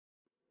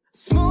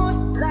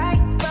Smooth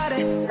like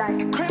butter,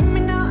 like a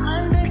criminal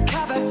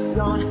undercover.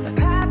 Don't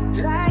pop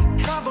like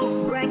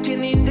trouble,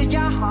 breaking into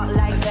your heart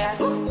like that.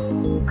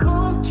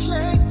 Cool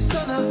shake,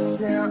 stunner,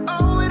 yeah,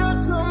 owe it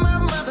all to my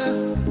mother.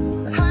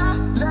 Hot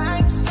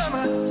like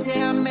summer,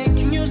 yeah, I'm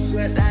making you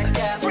sweat like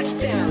that. Break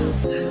it down.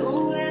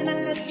 Ooh, when I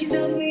look in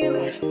the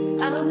mirror,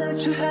 I'm not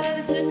too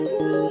hard to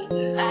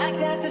do. I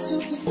got the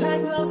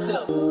superstar glow,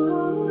 so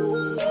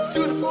ooh, to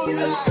the booty.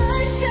 The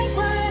sky's got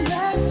my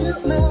life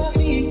to my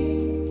feet.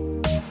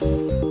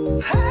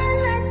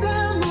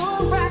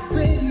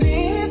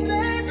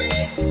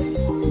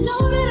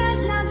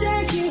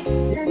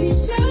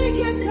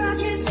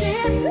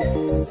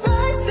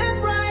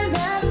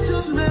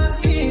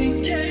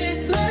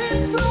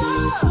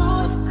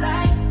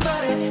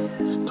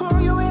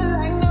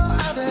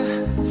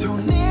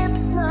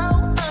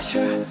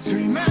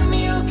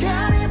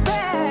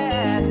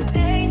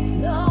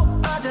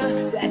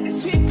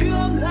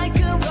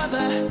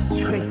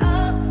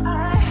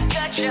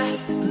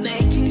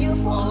 Making you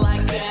fall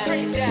like that.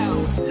 Break it down.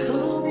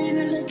 Ooh, when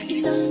I look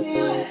in the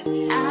mirror,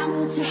 I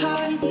want to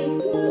hurry to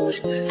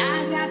do.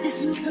 I got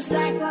this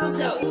superstar glow,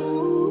 so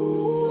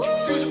ooh.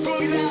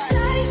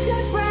 Eyes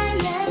got right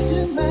left to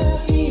my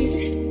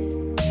feet.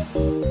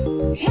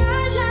 I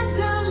like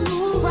the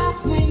move rock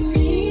with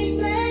me,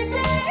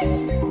 baby.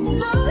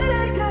 Know that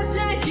I got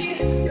that heat.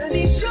 Let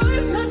me show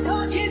you 'cause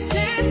talk is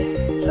cheap.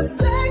 A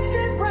sex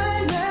that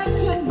right left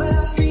to my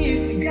feet.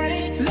 Got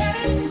it,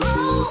 let it go.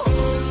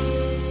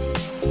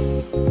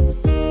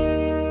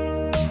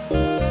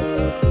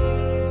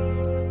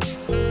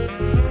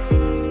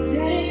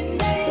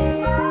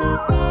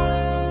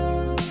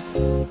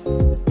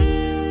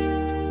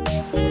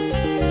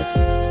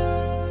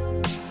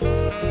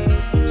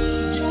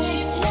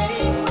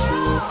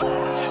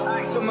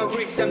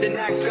 I'm the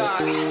next guy.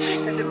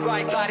 Got the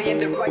right body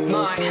and the right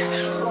mind.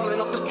 Rolling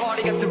up the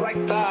party, got the right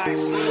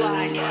vibes.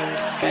 Like,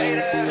 hey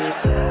there.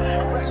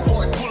 Fresh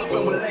boy, pull up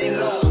and we lay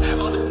low.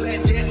 All the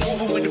plans get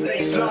moving with the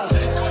bass low.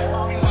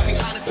 I'll be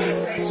honest when I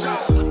say so.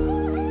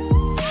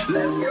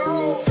 Let's go.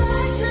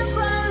 Step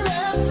right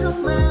up to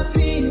my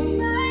feet.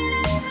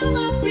 To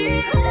my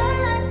feet. I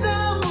like the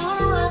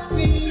more rock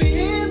with me,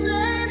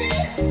 baby.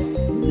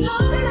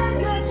 Know that I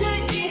got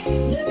that heat.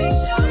 Let me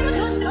show you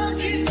 'cause talk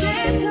is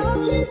cheap.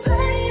 Don't you say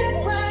it.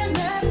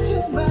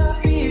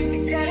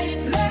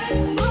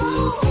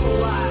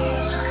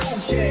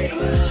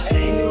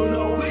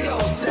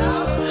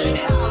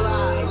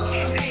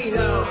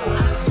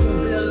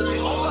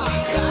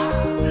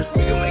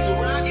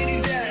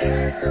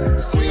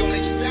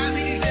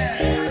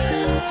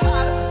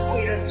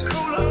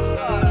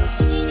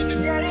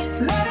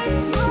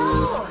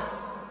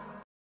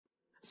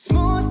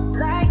 Smooth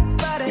like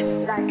butter,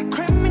 like a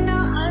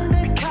criminal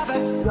undercover.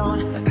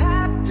 Don't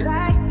pop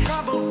like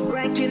trouble,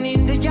 breaking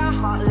into your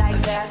heart like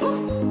that.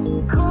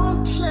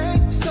 Cool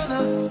shake,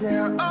 stunner,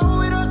 yeah,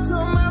 owe it all to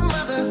my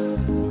mother.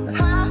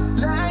 Hot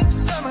like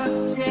summer,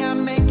 yeah,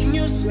 I'm making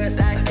you sweat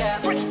like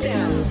that. Break it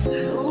down.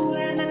 Ooh,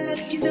 when I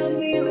look in the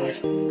mirror,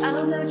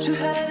 I'm not too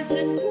hard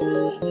to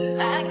do.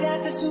 I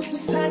got the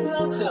superstar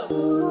glow, so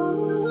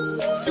ooh,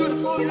 to the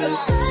booty. The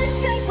sky's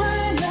got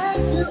my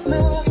life to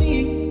my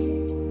feet.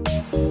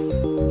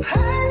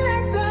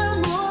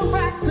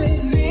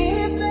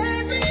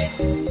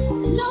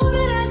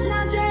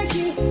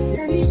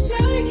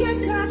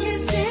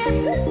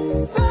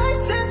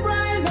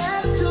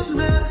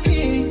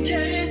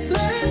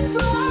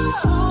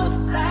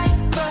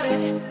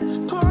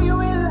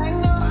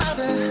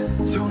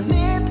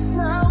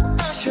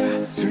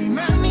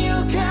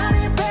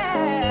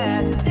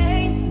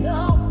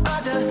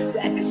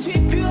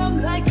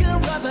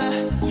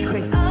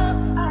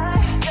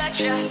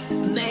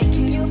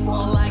 Making you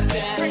fall like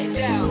that. Break it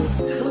down.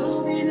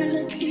 Ooh, when I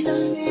look in the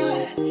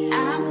mirror,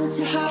 I want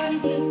to hurry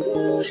to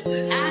do.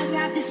 I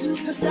got this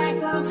superstar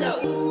glow, so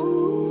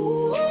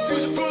ooh.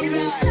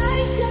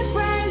 Eyes got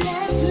right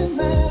left to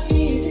my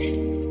feet.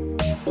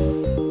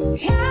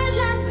 I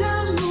like the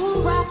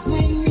move rock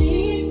with me,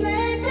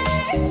 baby.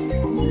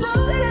 Know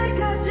that I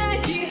got that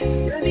heat.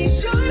 Let me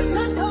show you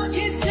 'cause talk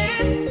is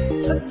cheap.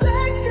 A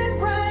sex that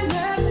right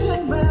left to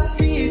my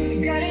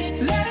feet. Got it,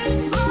 let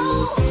it go.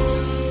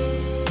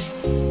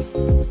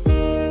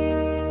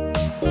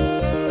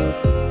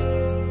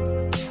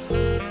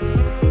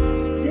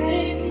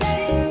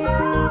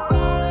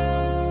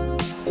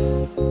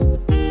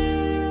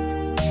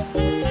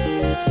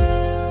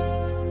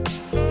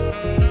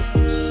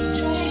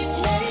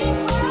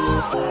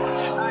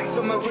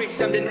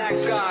 I'm the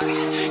next guy.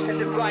 Got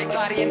the right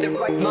body and the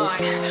right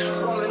mind.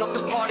 Rolling up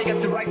the party, got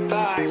the right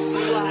vibes.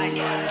 Like,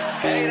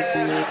 hey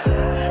there.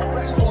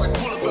 Fresh boy,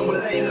 pull up and we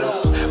lay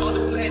low. All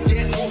the plans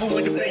get moving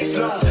with the bass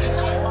low.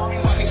 I'll be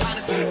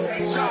honest when I say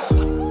so.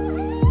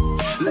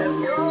 Let's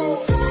go.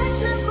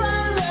 Step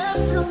right up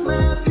to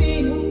my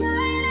feet.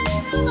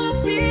 To my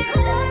feet. I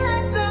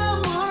like the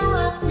more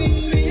rock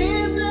with me,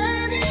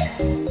 baby.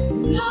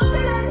 Know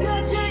that I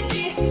got that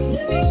heat.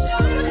 Let me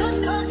show you 'cause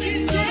talk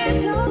is cheap.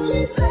 Don't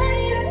you say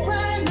it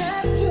right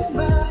left to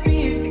my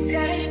feet.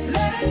 Got it,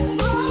 let it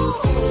go.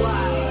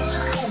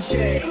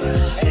 shit.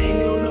 And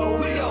you know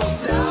we gon'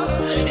 stop.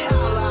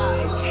 How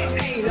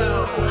like, ain't no.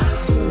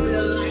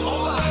 Something like, oh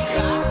my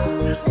God.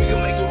 We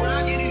gon' make you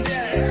rock in these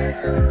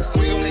ass.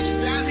 We gon' make you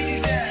bounce in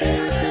these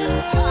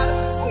ass.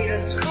 Hotter,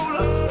 sweeter,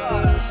 cooler,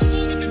 butter.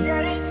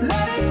 Get it,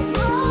 let it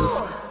go.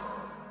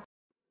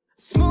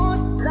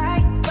 Smooth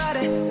like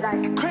butter,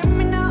 like a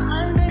criminal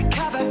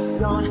undercover.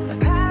 Gonna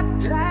pop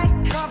like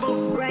trouble,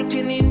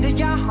 breaking into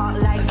your heart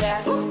like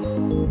that.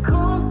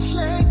 Cool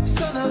shake,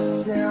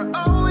 southern, yeah,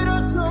 owe it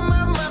all to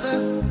my mother.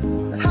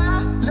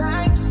 Hot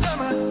like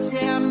summer,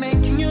 yeah, I'm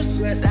making you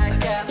sweat like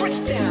that. Break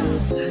it down.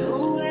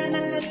 Ooh, when I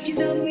look in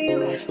the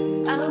mirror,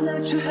 I'm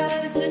not sure how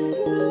to do.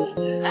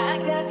 I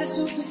got the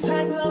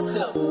superstar glow,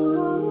 so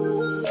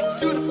ooh,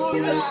 to the booty.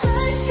 The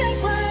sky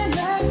step right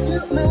left to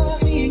my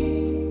feet.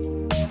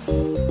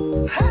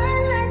 I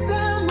like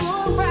the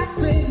moon rock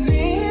with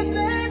me,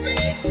 baby.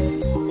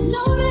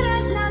 Know that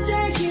I'm not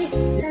dirty.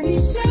 Let me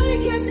show you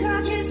kiss,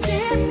 cock and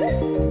shit.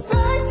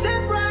 Side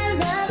step right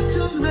left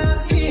to my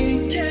feet.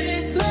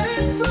 Can't let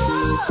it go.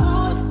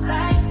 Smooth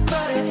like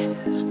butter,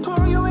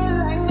 pour you in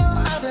like no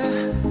other.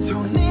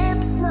 Don't need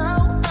no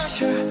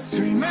usher.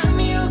 Stream at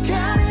me, you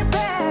got it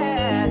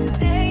bad.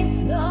 Ain't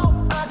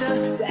no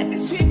other that can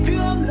sweep you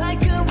up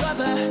like a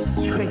rubber.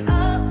 Straight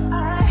up,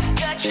 I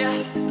gotcha,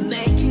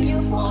 making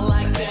you fall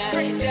like that.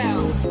 Break it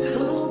down.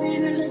 Ooh,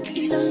 when I look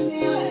in the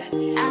mirror,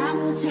 I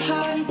want your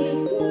heart to do.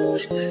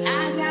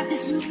 I got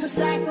this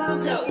superstar glow,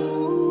 so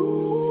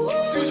ooh,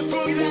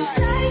 the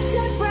side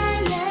step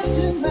right left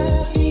to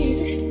my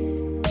feet.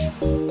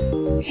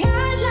 I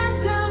like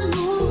the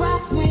moon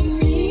rock with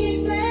me,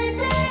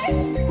 baby.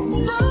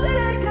 Know that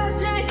I got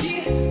that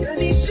heat. Let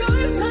me show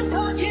you cause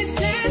talking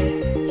shit.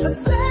 The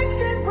side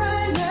step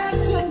right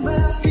left to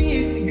my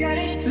feet. Got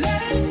it,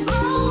 let it go.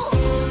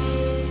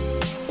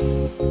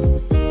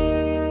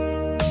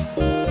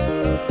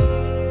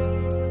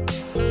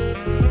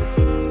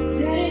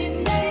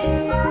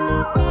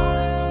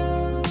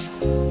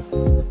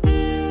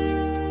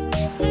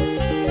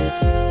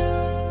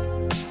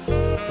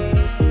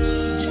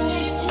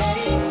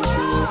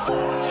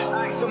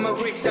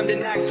 I'm the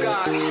next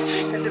guy.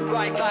 Got the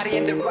right body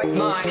and the right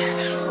mind.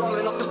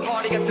 Rolling up the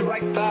party, got the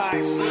right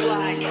vibes.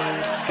 Like,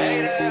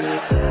 hey there.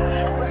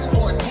 Fresh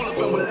boy, pull up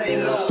and we lay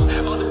low.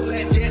 All the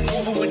plans get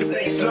over with the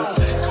bass low.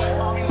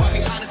 Come on, me while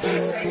behind us when we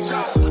say so.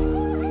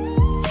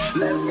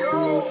 Let's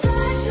go.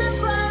 Step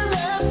right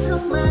left to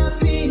my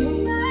feet.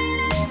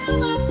 To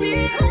my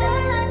feet. I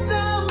like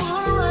the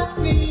moon rock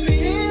with me,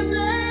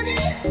 baby.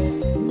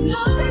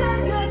 Know that I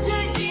got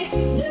that heat.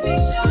 Let me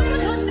show you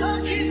cause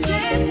talking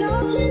shit.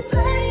 Don't you say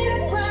it.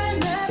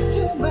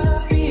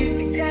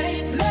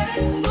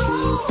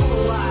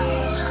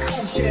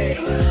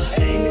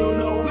 And you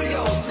know we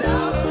gon'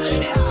 stop.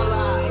 How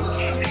like,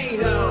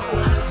 ain't no.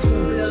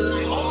 Something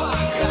like, oh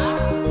my God.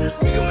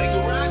 We gon' make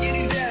you rock in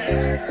these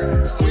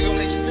ass. We gon'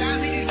 make you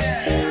bounce in these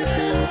ass.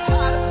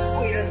 Hotter,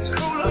 sweeter,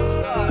 cooler,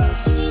 butter.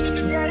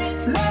 Get it,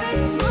 let it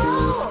go.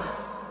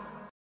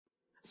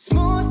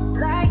 Smooth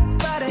like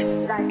butter,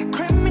 like a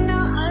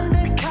criminal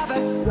undercover.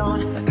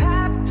 Gonna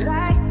pop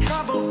like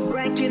trouble,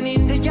 breaking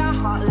into your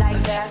heart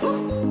like that.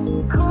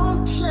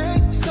 Cool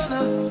shake,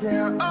 southern,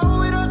 yeah,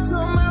 owe it all to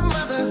my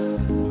mother.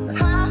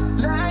 Hot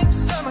like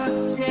summer,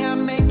 yeah,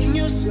 I'm making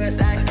you sweat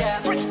like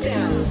that. Break it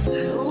down.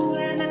 Ooh,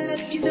 when I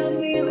look in the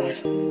mirror,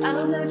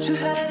 I'm not sure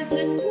how to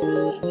do.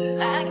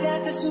 I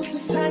got the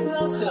superstar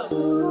glow, so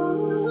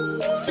ooh,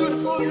 to the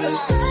booty. The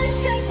side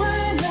step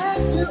right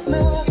left to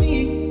my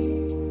feet.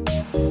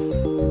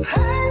 I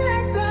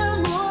like the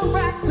moon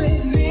rock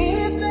with me,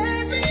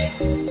 baby.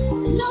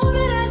 Know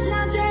that I'm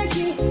not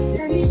dirty.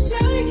 Let me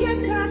show you kiss,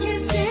 cock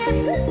and shit.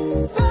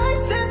 Side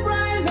step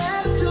right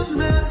left to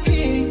my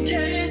feet.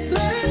 Can't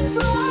let it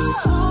go.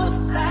 Smooth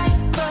like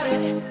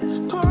butter,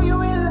 pour you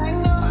in like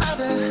no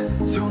other.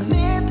 Don't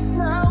need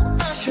no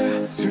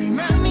usher. Stream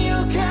at me, you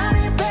got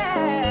it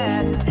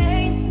bad.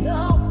 Ain't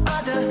no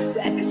other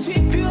that can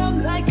sweep you up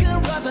like a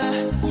rubber.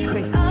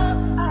 Straight up,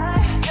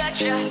 I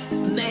gotcha,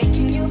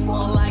 making you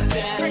fall like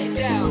that. Break it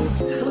down.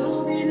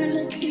 Ooh, when I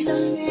look in the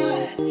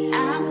mirror,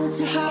 I want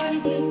your heart to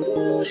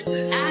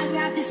do. I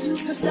got this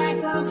superstar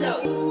glow, so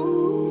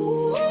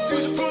ooh, the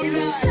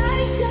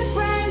side step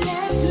right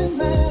left to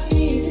my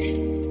feet.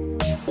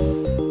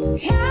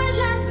 I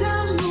like the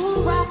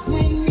moon rock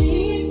with me,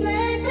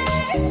 baby.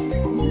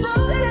 Know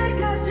that I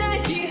got that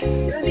heat.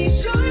 Let me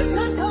show you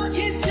cause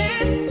talking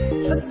shit.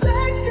 The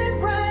side step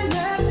right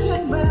left to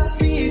my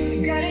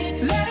feet. Got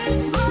it, let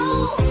it go.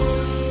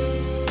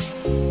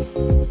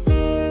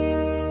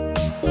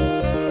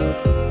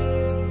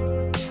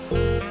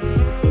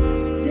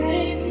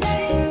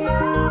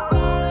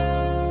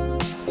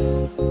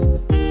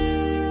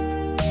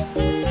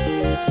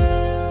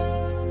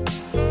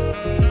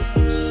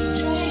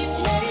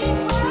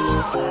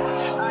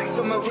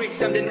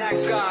 I'm the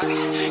next guy.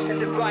 Got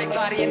the right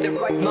body and the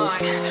right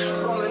mind.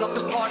 Rolling up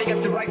the party,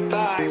 got the right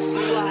vibes.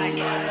 Like,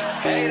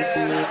 hey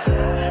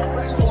there.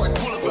 Fresh boy,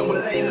 pull up and we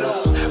lay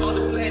low. All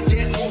the plans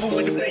get over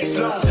with the bass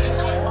low.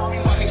 Come on, me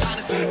while behind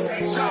us when we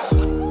say so.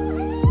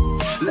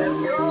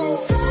 Let's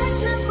go.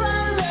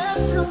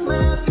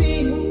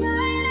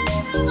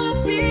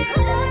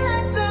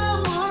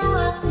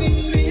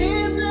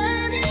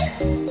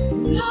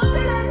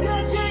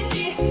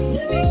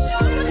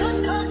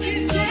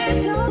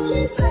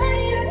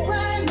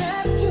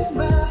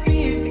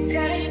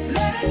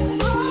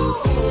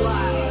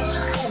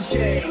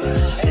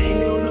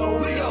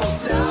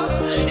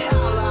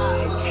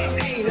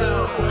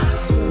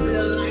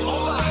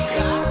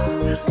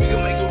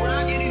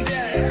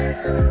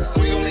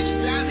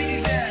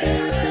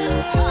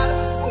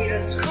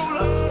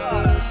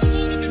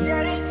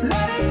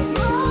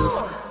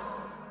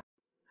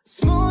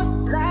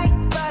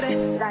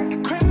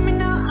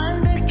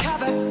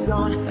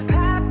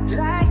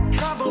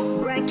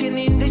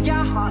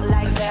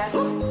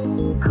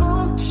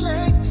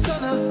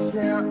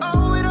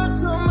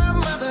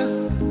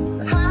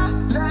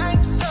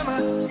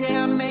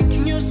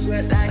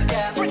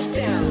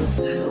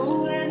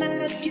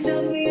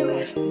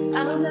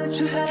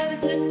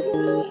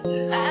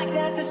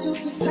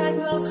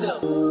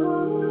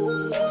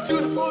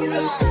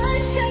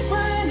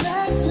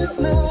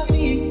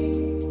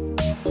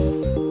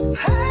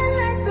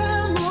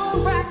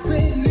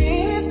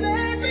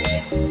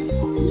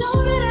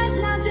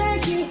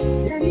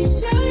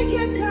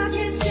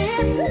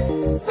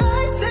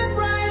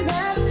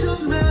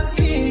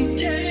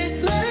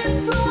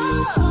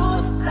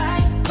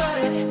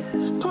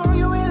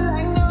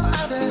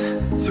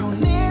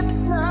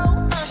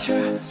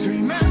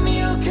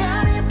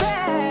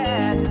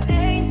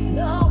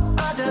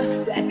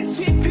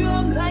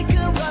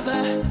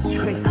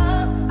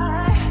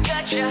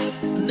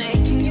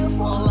 Making you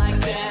fall like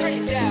that. Break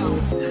it down.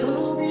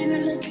 Oh, when I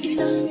look in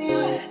the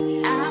mirror,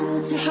 I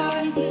want your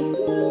heart to get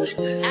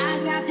good.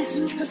 I got this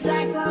super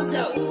cycle,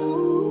 so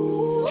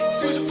ooh.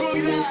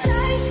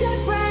 Side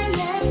step right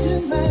left to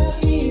my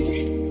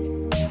feet.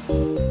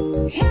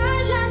 I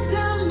like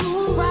the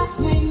move right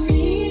with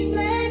me,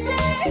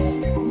 baby.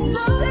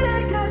 Know that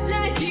I got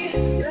that heat.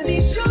 Let me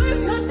show you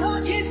 'cause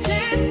talk is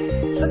cheap.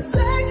 A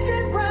side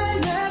step right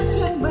left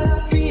to my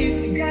feet.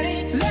 Got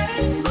it, let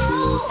it go.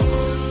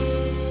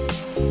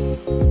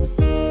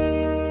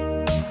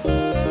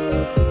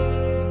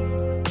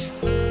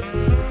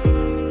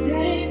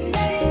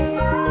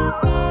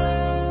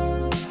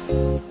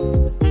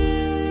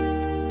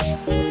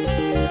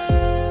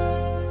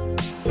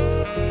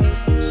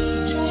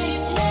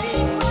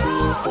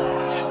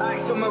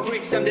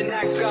 I'm the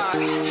next guy.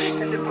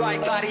 Got the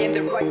right body and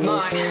the right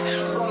mind.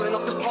 Rolling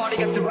up the party,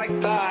 got the right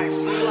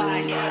vibes.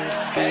 Like,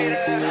 hey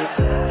there.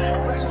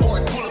 Fresh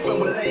boy, pull up and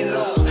we'll lay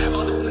low.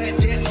 All the plans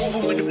get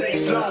moving with the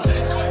bass low.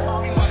 Don't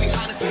call me while we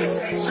honest when we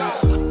say so.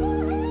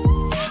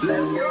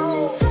 Let's go.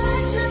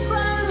 Right step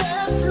right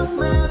left to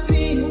my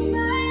feet.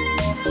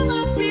 To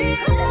my feet.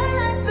 I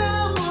like the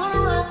one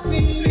right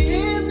with me,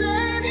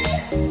 baby.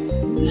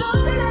 Know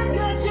that I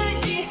got that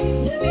heat.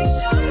 Let me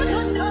show you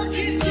 'cause talk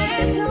is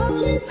cheap. Don't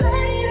you say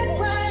it.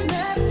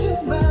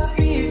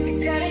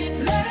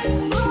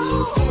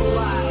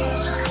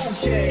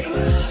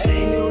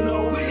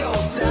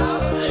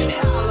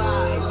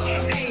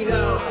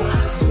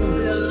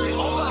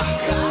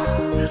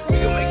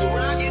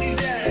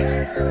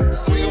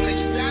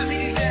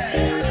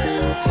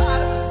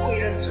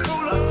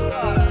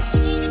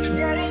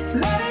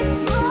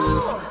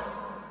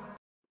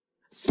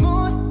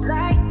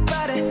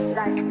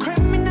 Like a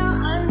criminal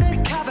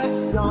undercover,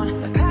 gonna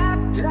pop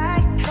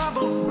like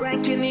trouble,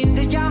 breaking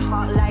into your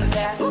heart like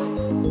that.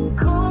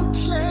 Cool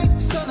shake,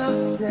 stunner,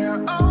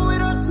 yeah, owe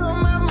it all to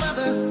my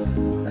mother.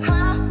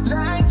 Hot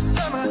like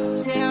summer,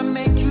 yeah, I'm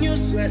making you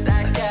sweat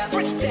like that.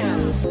 Break it down.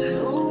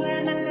 Ooh,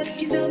 when I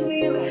look in the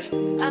mirror,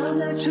 I'm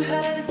not too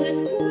hard to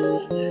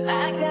do.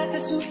 I got the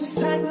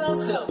superstar glow,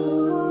 so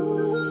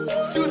ooh,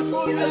 to the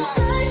booty line.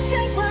 Side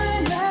step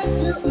right left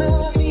to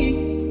my feet.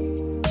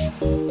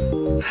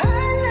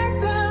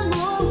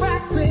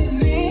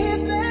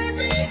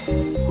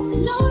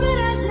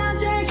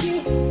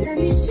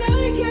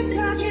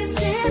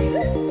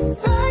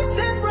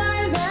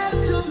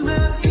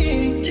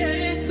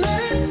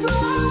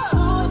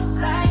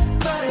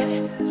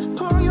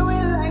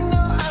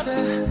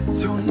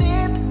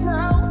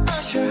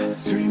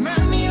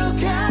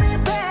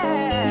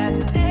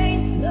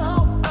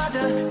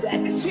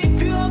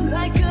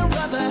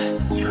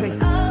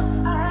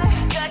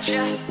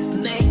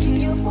 Making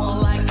you fall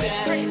like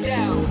that. Break it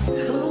down.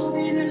 Oh,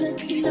 when I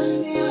look in the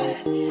mirror,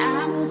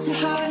 I want your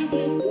heart to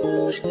get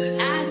good.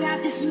 I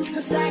got this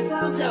super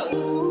cycle, so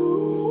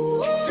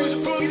ooh.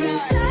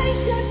 Side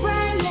step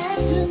right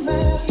left to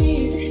my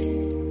feet.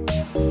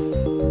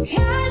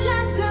 I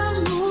like the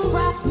move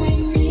right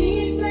with me,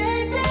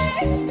 baby.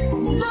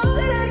 Know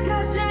that I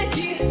got that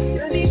heat.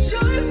 Let me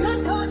show you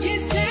 'cause talk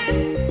is cheap.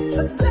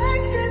 A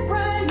side step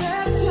right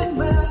left to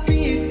my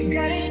feet.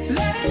 Got it,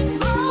 let it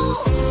go.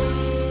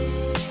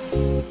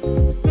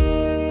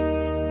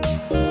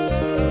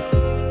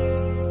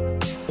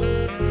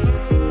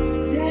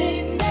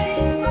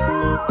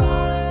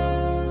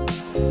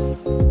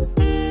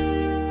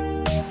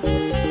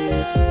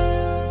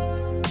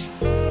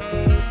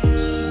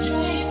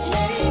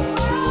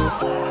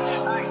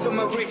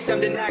 I'm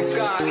the next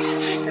guy.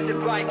 Got the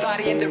right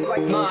body and the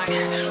right mind.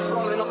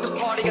 Rolling up the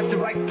party, got the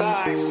right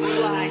vibes.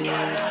 Like,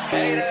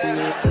 hey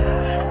there.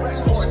 Fresh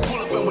boy,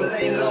 pull up and we'll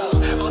lay low.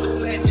 All the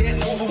plans get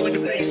moving with the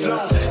bass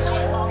low.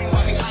 Don't call me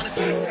while we honest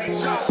when we say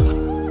so.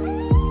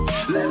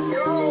 Let's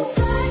go.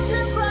 Right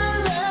step right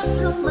left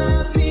to my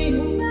feet.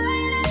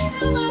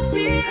 To my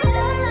feet. I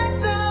like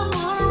the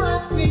one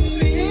right with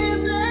me,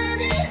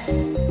 baby.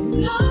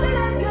 Know that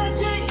I got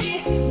that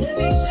heat. Let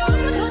me show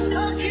you 'cause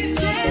talk is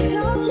cheap.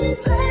 Don't you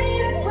say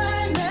it.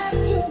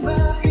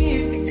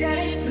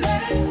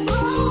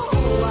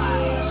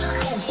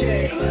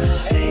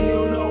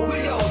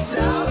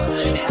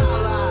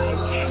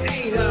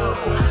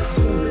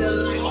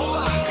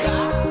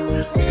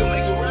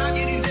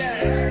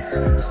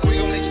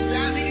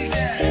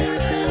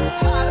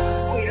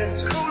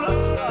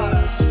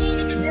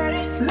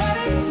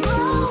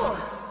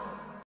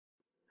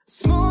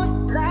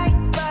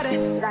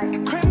 Like a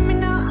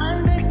criminal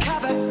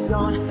undercover,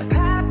 gonna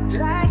pop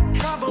like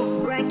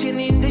trouble, breaking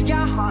into your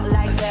heart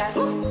like that.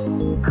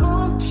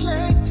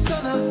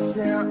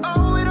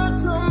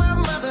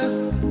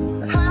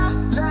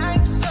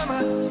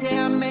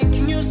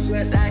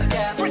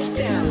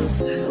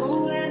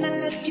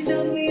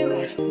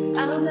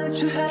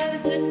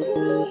 hard to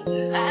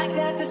do. I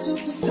got the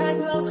superstar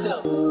glow,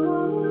 so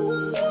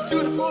ooh, to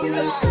the booty line.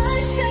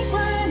 I step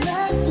right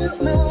left to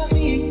my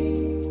feet.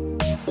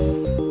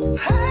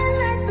 I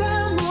let the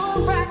moon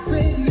rock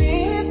with me,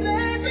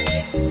 baby.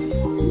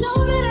 Know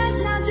that I'm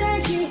not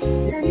dirty.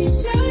 Let me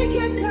show you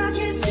kiss, cock,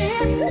 and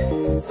shit.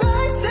 So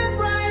I step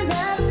right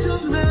left to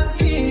my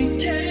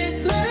feet.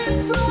 Can't let it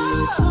go.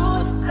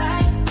 Smooth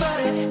like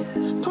butter,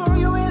 pour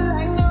you in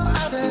like no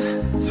other.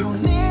 Don't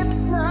need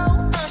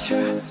no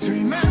pressure to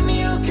remind me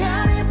you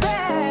got it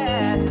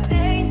bad.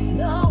 Ain't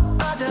no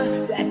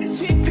other that can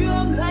sweep you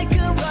up like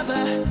a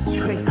rubber.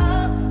 Straight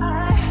up,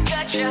 I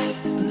gotcha,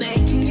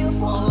 making you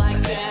fall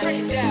like that.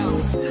 Break it down.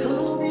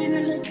 Ooh, when I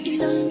look in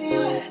the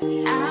mirror,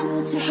 I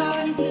want your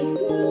heart to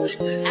do.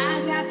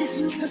 I got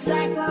this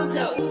superstar glow,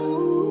 so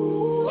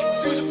ooh, I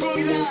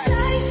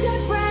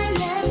step right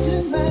next to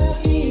my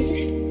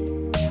feet.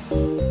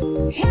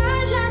 I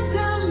let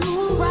the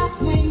moon rock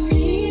with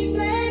me,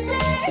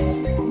 baby.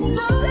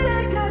 Know that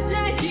I got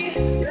that heat.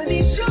 Let me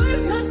show you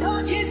cause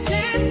talk is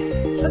shit.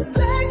 A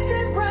sex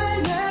step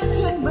right next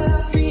to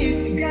my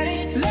feet. Got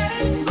it,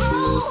 let it go.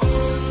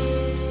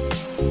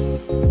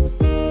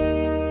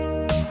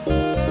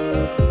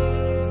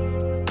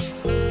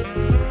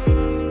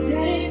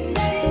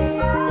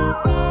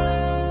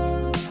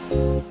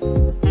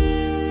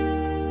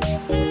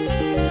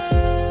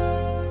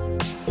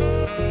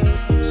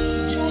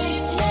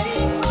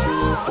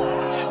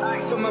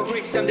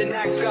 I'm the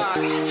next guy.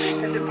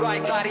 Got the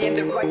right body and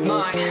the right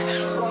mind.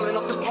 Rolling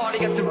up the party,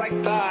 got the right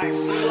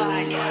vibes.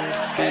 Like,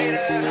 hey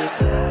there.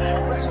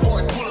 Fresh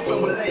boy, pull up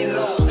and we lay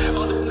low.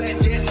 All the plans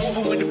get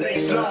over with the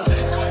bass low.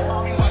 Don't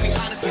call me while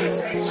behind us when we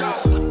say so.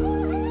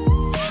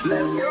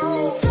 Let's go.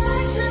 I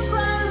step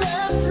right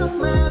left to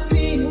my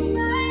feet.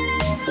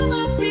 To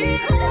my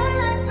feet. I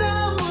let the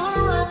moon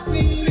rock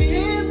with me,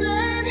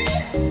 baby.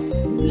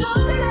 Know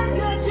that I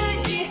got that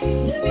heat.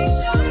 Let me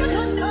show you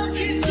cause talk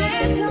is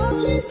shit. Don't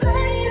you say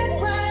it.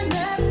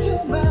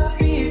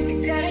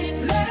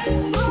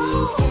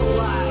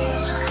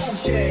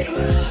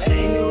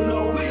 And you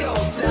know we don't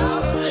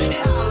stop.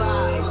 How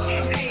like,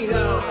 ain't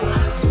no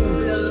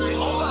something like,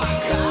 oh my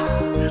god.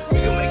 We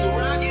gon' make you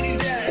rock in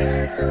these air.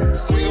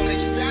 We gon'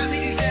 make you bounce in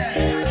these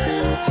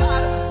air.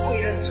 Hot,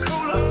 sweet,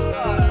 cooler.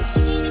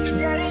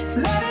 Get it,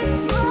 let it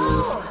go.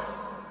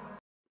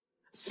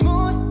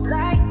 Smooth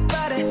like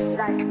butter,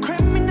 like a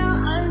criminal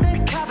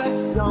undercover.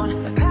 Gonna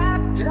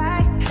pop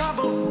like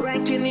trouble,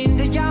 breaking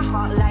into your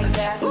heart like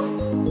that.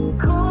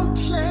 Cool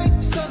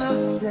shake, stunner,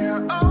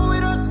 yeah, owe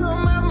it all to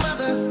my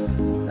mother.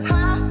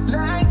 Hot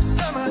like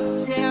summer,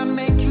 yeah, I'm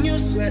making you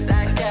sweat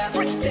like that.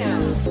 Break it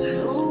down.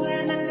 Ooh,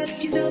 when I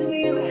look in the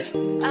mirror,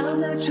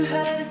 I'm not too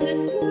hard to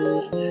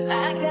do.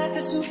 I got the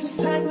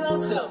superstar glow,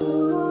 so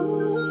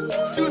ooh,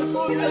 to the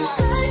booty line.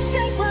 I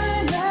step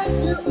right left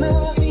to my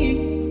feet.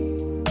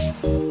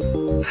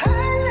 I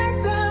let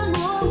the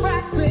moon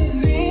rock with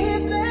me,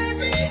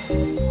 baby.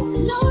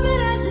 Know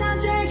that I'm not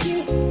dirty.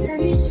 Let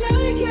me show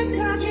you kiss,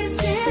 cock, and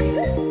shit.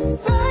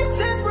 So I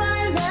step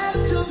right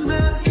left to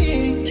my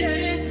feet.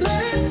 Can't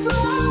let it go.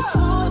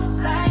 Smooth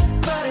like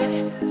butter,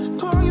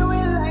 pour you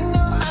in like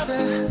no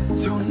other.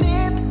 Don't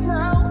need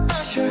no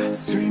pressure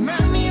to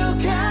remind me you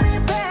got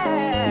it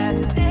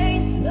bad.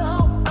 Ain't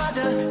no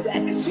other that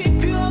can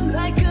sweep you up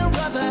like a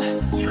rubber.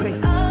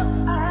 Straight up,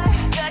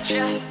 I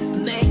gotcha,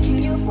 making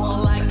you fall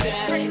like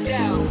that. Break it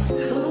down.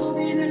 Ooh,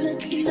 when I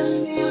look in the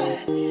mirror,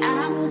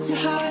 I want your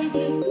heart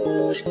to do.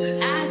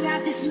 I got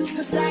this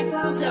superstar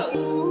glow, so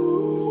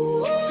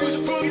ooh, I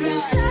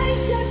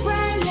step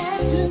right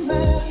next to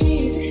my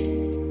feet.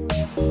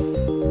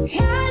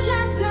 I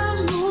let the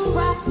moon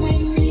rock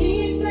with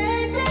me,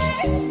 baby.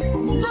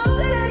 Know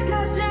that I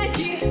got that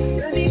heat.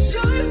 Let me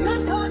show you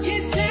cause talk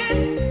is shit.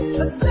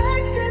 A sex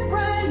step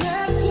right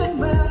left to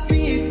my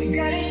feet.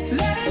 Got it,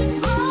 let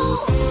it go.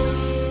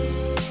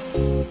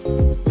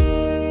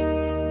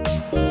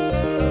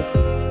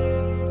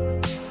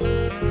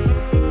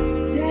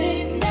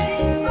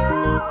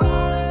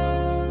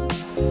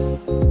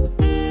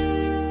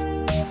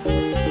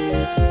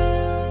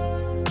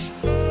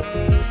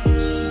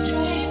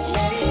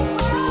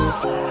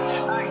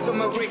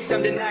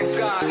 I'm the next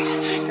guy.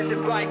 Got the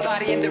right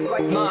body and the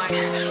right mind.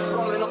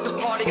 Rolling up the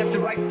party, got the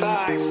right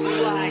vibes.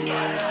 Like,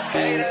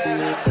 hey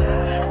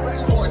there.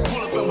 Fresh boy,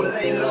 pull up and we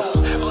lay low.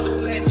 All the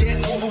plans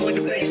get over with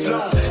the bass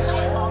low.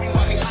 Don't call me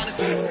while behind us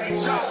when we say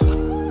so.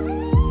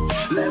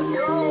 Let's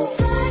go.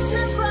 I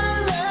step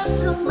right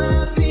left to my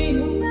feet.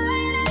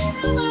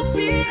 To my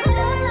feet. I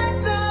let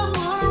the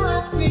moon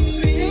rock with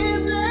me,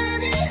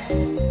 baby.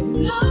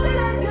 Know that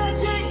I got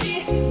that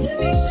heat. Let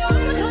me show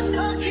you cause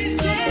talk is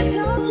shit.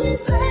 Don't you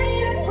say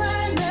it.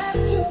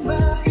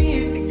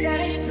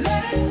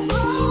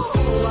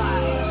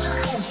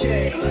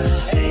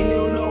 And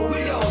you know we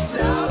don't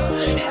stop.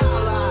 How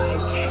like,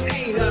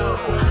 ain't no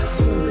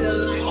something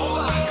like, oh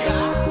my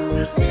god.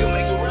 We gon'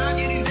 make you rock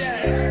in these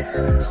air.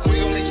 We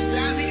gon' make you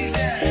bounce in these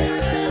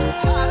air.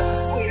 Hot,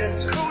 sweet,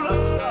 cooler.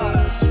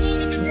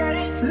 Get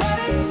it, let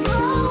it go.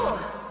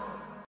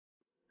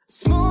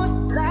 Smooth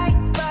like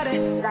butter,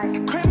 like a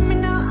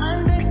criminal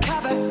undercover.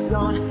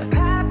 Gonna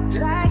pop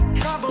like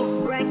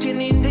trouble, breaking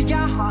into your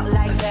heart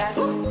like that.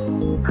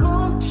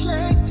 Cold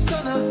shake,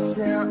 stunner,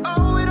 yeah,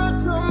 owe it all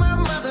to my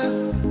mother.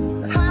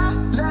 Hot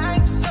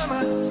like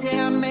summer,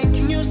 yeah, I'm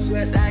making you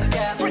sweat like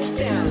that. Break it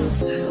down.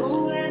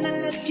 Ooh, when I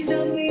look in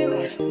the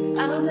mirror,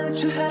 I'm not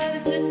sure how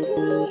to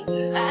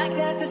do. I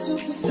got the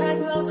superstar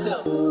glow,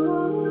 so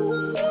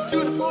ooh, to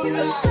the booty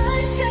line.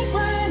 I step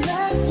right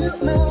left to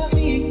my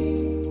feet.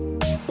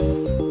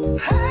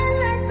 I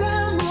like the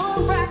moon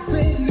rock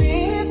with me,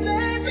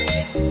 baby.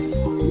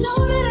 Know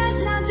that I'm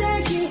not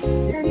dirty.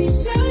 Let me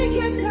show you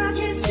just cock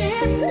and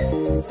shit.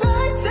 So I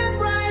step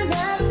right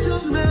left to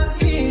my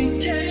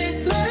feet. Can't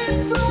let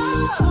it go.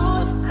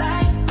 Smooth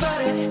like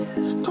butter,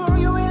 pour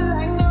you in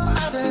like no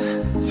other.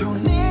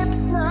 Don't need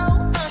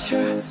no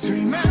usher to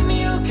remind me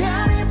you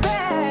got it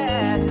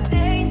bad.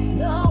 Ain't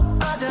no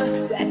other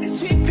that can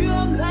sweep you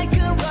up like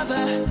a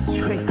rubber.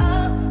 Straight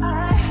up,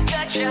 I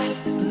gotcha,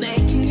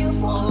 making you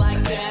fall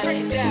like that.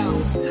 Break it down.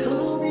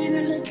 Ooh, when I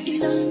look in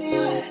the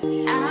mirror,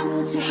 I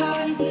want to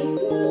hard to do.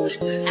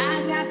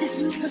 I got this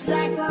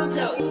superstar glow,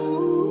 so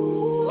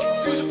ooh, I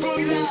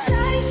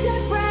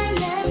step right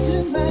left to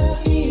my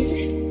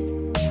feet.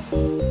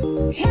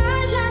 I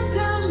like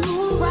the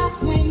moon rock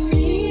with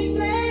me,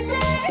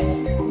 baby.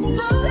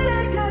 Know that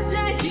I got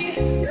that heat.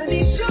 Let me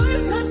show you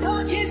 'cause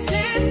talking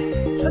shit.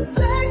 A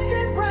side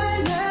step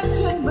right left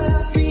to my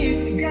feet.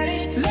 Got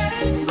it,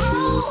 let it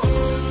roll.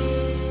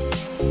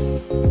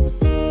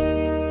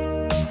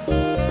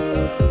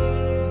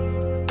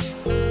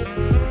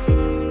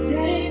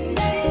 Let it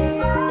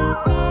roll.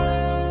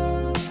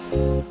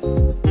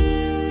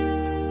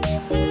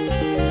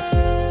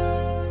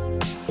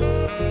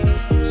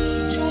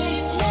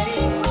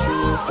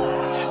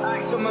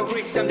 Eyes on my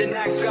wrist, I'm the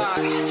next guy.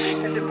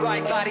 Got the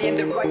right body and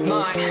the right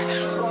mind.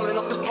 Rolling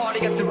up the party,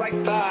 got the right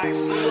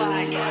vibes.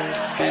 Like,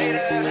 hey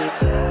there.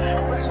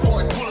 Fresh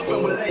boy, pull up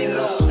and we lay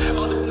low.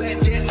 All the plans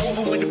get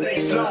moving with the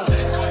bass low.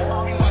 Don't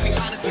worry, while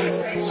behind us when we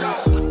say so.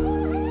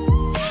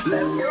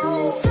 Let's go.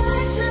 I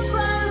step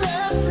right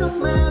left to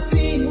my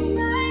feet.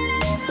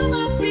 To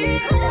my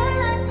feet. I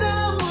like the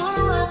moon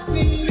rock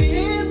with me,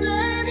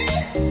 baby.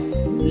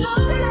 Know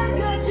that I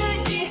got that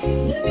heat.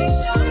 Let me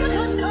show you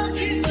 'cause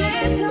talking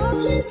shit. Don't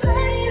you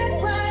say it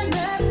right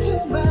left to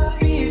my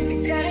feet.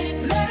 Got it,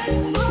 let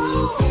it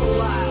roll.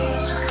 Wow,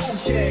 cool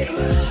shit.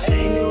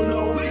 Ain't no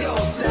we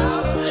don't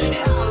stop.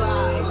 How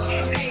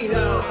like, ain't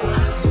no.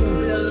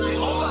 Something like,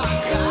 oh my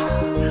god.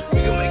 We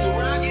gon' make you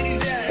rock in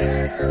his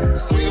head.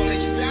 We gon'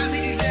 make you bounce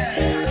in his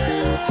head.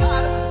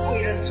 Hotter,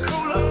 sweeter,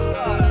 cooler,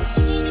 hotter.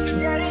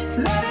 Got it,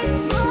 let it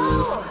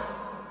roll.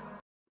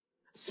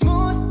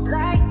 Smooth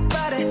like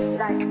butter,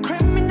 like a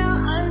criminal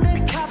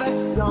undercover.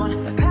 Gonna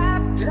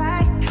pop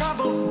like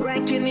trouble,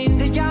 breaking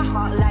into your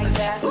heart like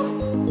that.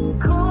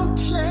 Cool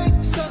shake,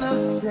 stunner,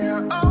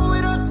 yeah, owe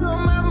it all to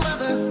my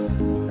mother.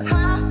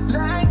 Hot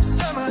like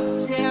summer,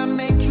 yeah, I'm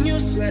making you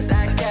sweat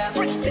like that.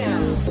 Break it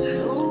down.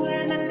 Ooh,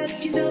 when I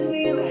look in the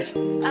mirror,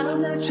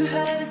 I'm not sure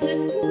how to do.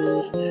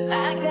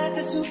 I got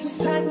the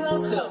superstar glow,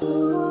 so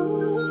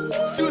ooh,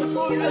 to the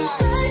booty line.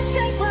 I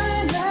step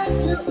right left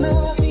to my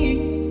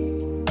feet.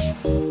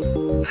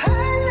 I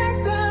like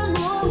the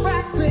moon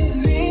rock with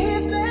me,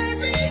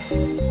 baby.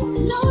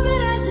 Know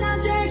that I'm not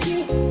dirty.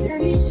 Let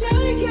me show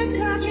you 'cause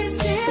cock and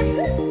shit.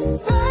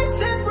 So I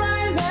step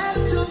right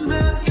left to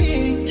my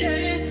feet.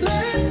 Can't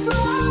let it go.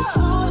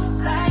 Smooth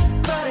like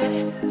butter,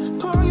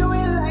 pour you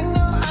in like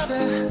no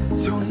other.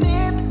 Don't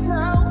need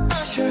no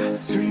usher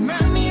to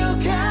remind me you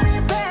got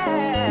it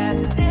bad.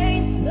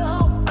 Ain't no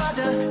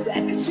other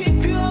that can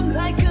sweep you up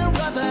like a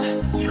rubber.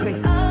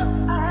 Straight up,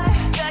 I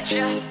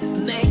gotcha,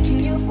 making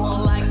you fall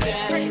like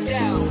that. Break it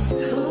down.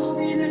 Ooh,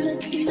 when I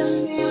look in the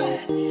mirror,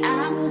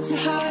 I want to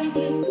hard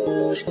to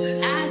do.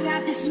 I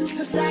got this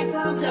superstar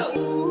glow, so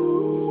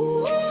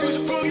ooh, I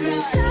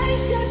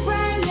step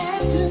right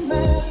left to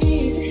my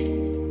feet.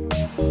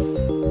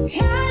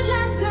 I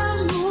like the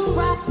moon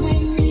rock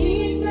with me,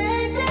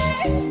 baby.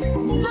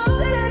 Know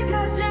that I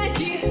got that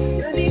heat.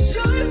 Let me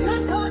show you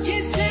 'cause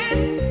talking shit.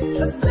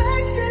 A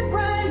side step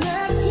right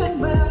left to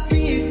my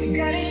feet.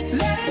 Got it,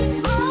 let it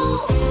roll.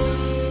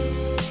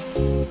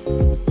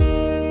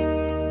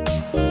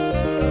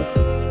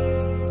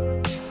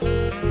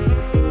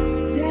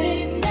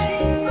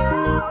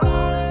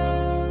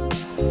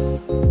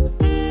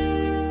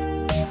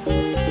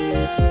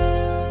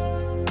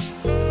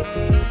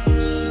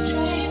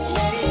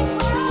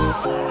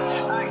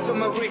 Eyes on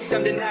my wrist,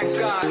 I'm the next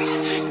guy.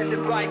 Got the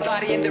right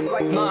body and the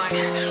right mind.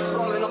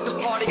 Rolling up the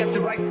party, got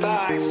the right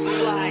vibes.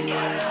 Like,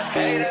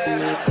 hey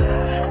there.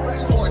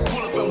 Fresh boy,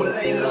 pull up and we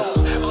lay low.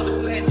 All the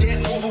plans get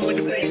moving with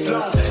the bass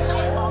low.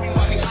 Don't worry,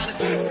 while behind us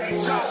when we say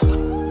so.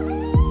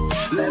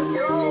 Let's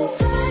go.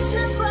 I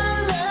step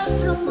right left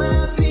to my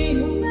feet.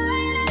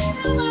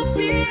 To my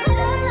feet.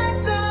 I like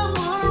the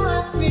moon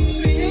rock with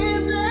me,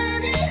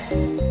 baby.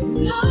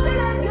 Know that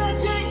I got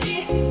that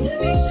heat. Let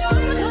me show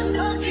you 'cause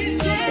talking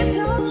shit.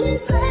 Don't you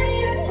say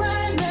it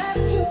right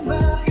left to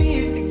my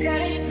feet.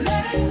 Got it,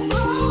 let it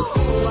roll.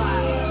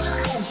 Wow,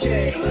 cool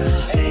shit.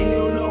 Ain't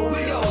no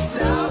we don't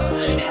stop.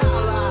 How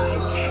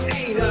like,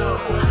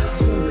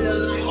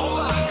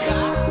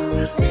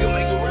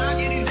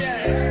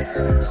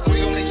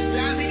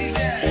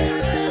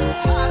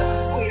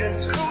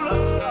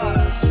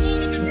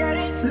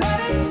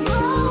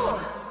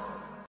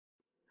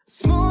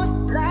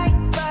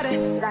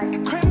 like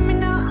a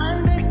criminal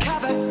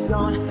undercover.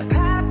 Gonna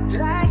pop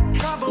like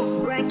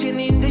trouble, breaking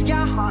into your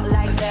heart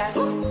like that.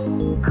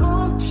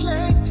 Cold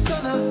shake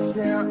stunner,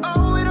 yeah, I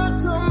owe it all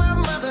to my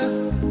mother.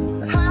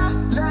 Hot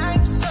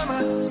like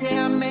summer,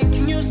 yeah, I'm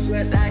making you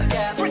sweat like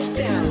that. Break it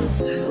down.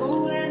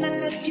 Ooh, when I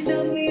look in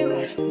the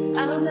mirror,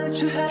 I'm not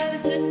sure how to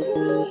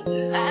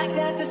do. I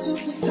got the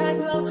superstar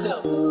glow,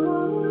 so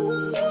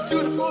ooh, to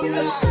the booty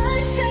line.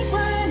 I step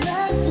right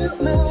left to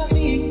my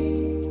feet.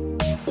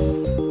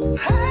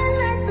 I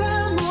let the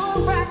moon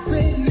rock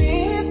with me,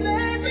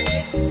 baby.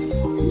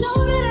 Know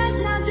that I'm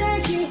not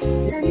dirty.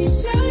 Let me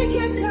show you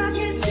kiss, cock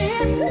and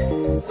shit.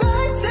 So I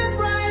step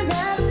right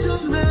left to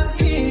my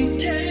feet.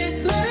 Can't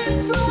let it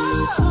go.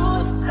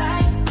 Smooth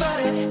like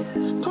butter,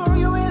 pour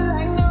you in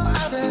like no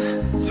other.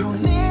 Don't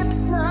need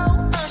no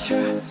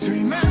usher to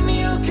remind me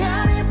you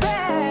got it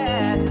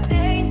bad.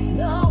 Ain't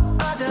no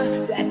other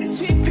that can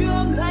sweep you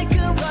up like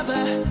a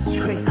rubber.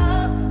 Straight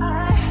up,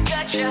 I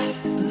gotcha,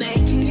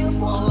 making you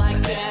fall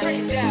like that.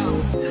 Break down.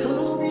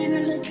 Ooh, when I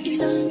look in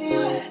the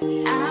mirror,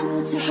 I'm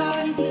not too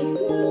hard to do.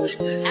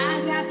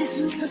 I got this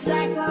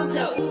superstar glow,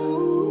 so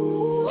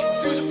ooh,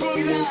 to the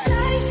booty line.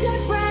 I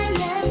step right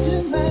left to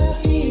my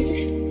feet.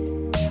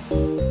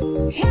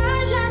 I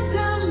let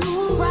the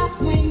moon rock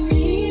with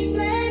me,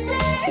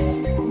 baby.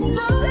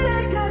 Know that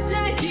I got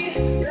that heat.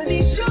 Let me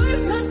show you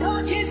cause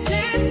talking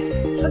shit.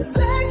 A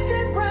sex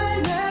step right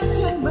left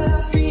to my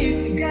feet.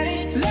 Got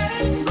it,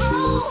 let it go.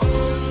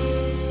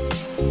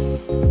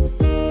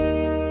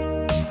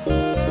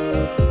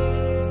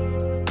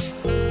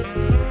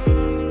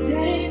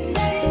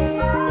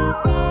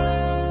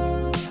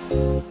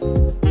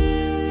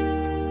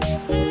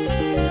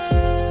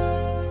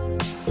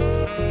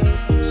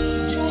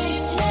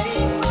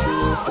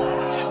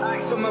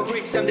 Eyes on my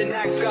wrist, I'm the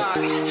next guy.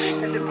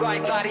 Got the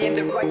right body and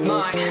the right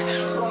mind.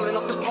 Rolling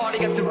up the party,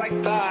 got the right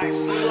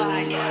vibes.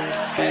 Like,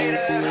 hey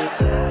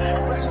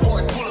there. Fresh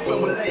boy, pull up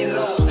and we lay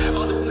low.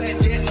 All the plans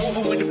get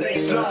moving with the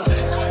bass low.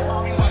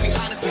 Call me right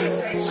behind us when we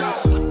say so.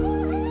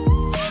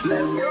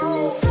 Let's go.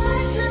 I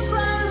step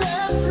right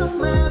left to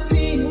my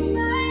feet.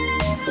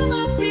 To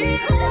my feet.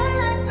 I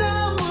let the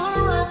moon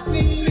rock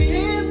with me,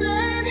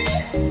 baby.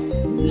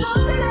 Know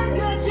that I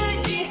got that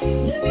heat.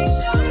 Let me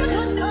show you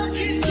cause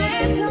talking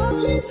shit. Don't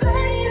you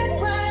say it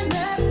right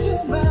left to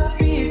my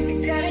feet.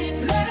 Got it,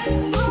 let it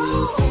go.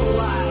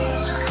 Wow,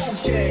 cool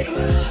shit.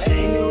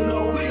 Ain't no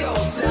we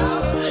gon'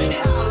 stop.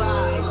 How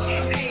like,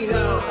 ain't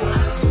no.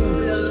 You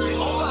feel like,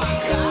 oh my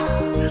god.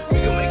 We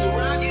gon' make you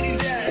rock in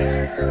these ass.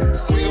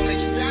 We gon'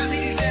 make you bounce in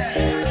these ass.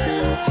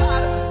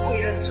 Hotter,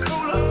 sweeter,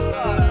 cooler.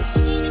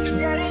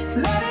 Got it,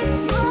 let it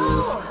go.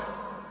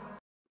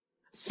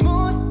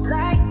 Smooth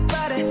like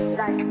butter,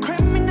 like a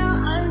criminal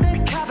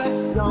undercover.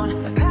 Gonna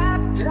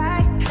pop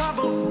like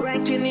trouble,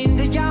 breaking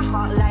into your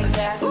heart like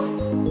that.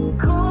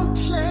 Cold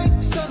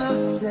shake stunner,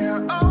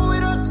 yeah, I owe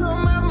it all to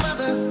my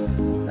mother.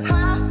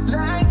 Hot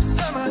like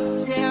summer,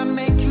 yeah, I'm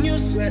making you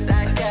sweat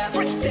like that.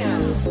 Break it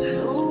down.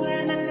 Ooh,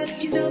 when I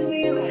look in the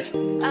mirror,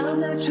 I'm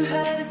not sure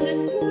how to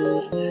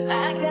do.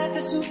 I got the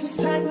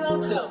superstar glow,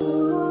 so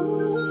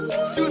ooh,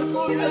 to the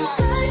booty line.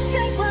 I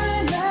step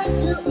right left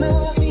to my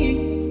feet.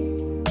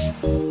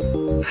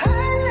 I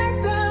let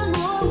the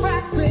moon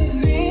rock with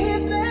me,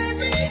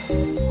 baby.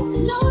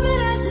 Know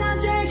that I'm not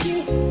dirty.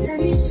 Let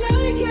me show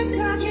you kiss,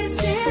 cock and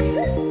shit.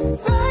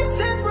 So I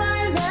step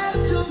right left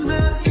to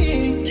my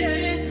feet.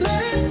 Can't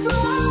let it go.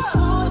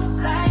 Smooth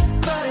like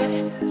butter,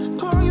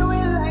 pour you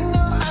in like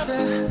no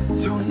other.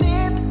 Don't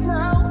need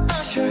no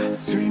usher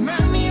to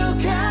remind me you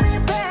got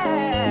it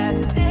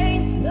bad.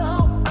 Ain't no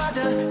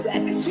other that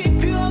can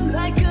sweep you up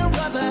like a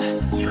rubber.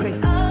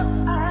 Straight up,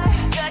 I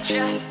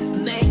gotcha,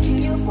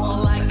 making you fall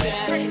like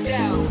that. Break it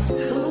down.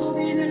 Ooh,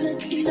 when I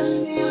look in the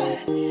mirror,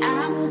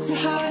 I'm not too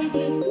hard to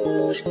do.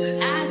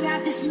 I got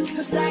this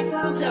superstar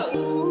glow, so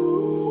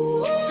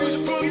ooh, to the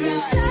booty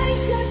line. I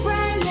step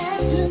right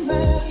left to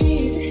my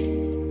feet.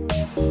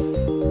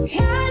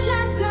 I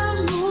let the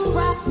moon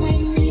rock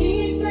with me,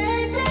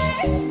 baby.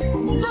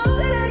 Know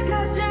that I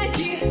got that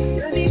heat.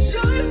 Let me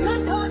show you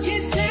cause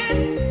talking shit.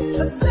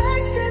 A sex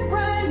step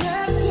right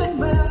left to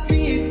my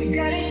feet.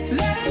 Got it,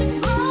 let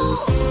it go.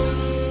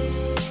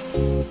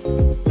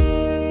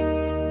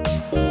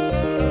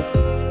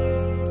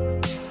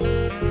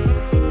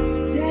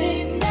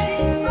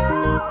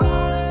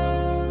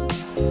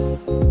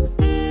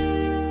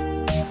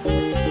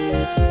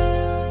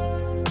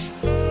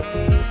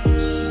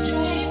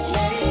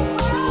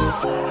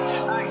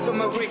 Eyes on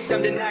my wrist,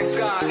 I'm the next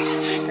guy.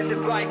 Got the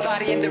right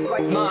body and the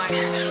right mind.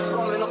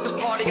 Rolling up the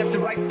party, got the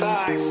right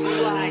vibes.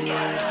 Like,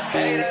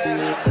 hey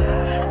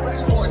there.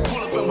 Fresh boy,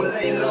 pull up and we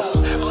lay low.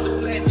 All the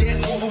plans get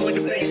moving with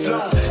the bass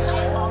low.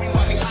 Call me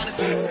right behind us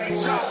when we say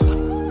so.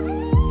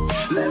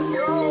 Let's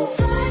go.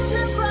 I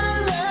step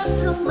right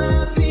left to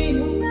my feet.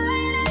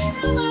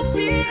 To my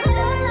feet. I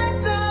let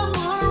the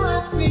moon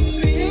rock with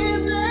me,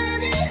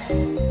 baby.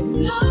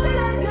 Know that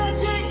I got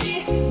that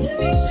heat. Let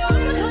me show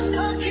you cause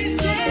talking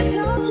shit.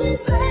 Don't you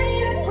say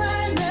it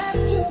right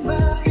left to my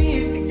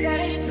feet. Got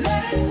it,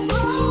 let it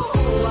go.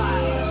 Wow,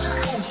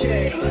 cool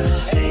shit.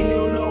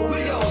 Ain't no we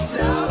gon'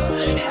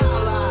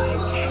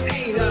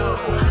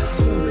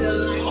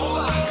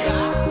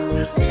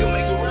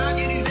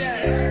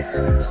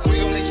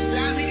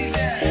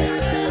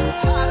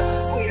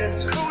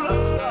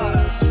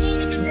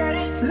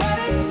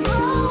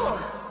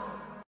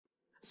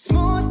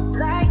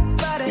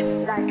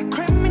 like a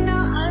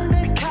criminal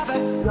undercover.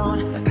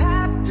 Gonna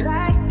pop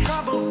like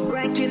trouble,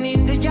 breaking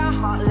into your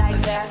heart like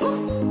that.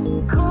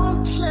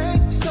 Cool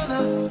shake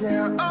stunner,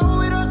 yeah, I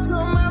owe it all to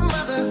my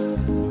mother.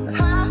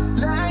 Hot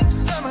like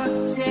summer,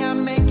 yeah,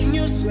 I'm making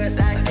you sweat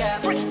like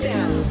that. Break it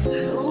down.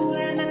 Ooh,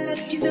 when I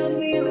look in the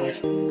mirror,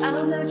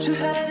 I'm not sure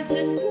how to do.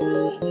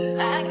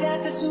 I got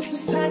the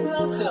superstar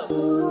glow, so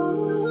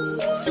ooh,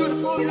 to the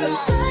booty line.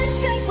 First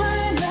step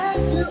right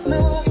left to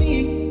my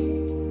feet.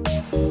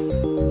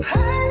 I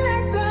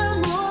let the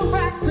moon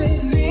rock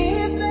with me,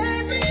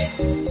 baby.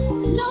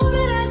 Know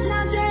that I'm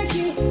not that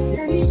kid.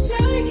 Let me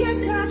show you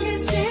just cock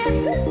and shit.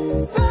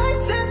 First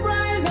step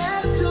right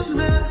left to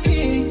my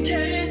feet.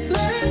 Can't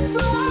let it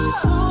go.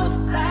 Smooth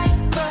like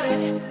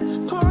butter,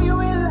 pour you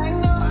in like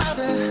no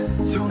other.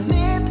 Don't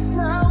need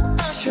no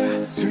usher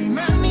to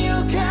remind me you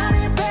got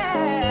it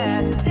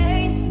bad.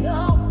 Ain't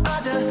no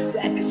other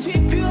that can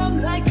sweep you up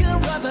like a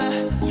rubber.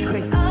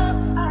 Straight up,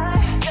 I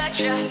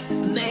gotcha,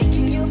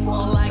 making you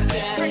fall like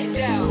that. Break it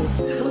down.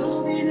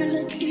 Ooh, when I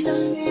look in the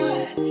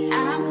mirror,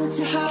 I want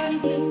your heart to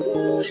get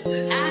good.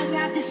 I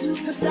got this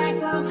superstar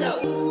glow, so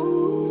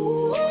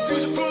ooh,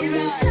 through the booty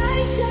line.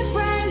 Side step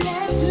right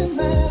left to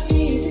my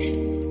feet.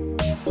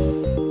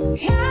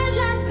 I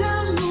like the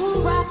moon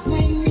rock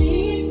with me,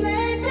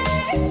 baby.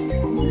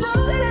 Know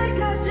that I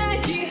got that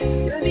heat.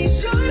 Let me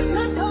show you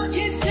 'cause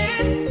talking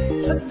shit.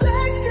 A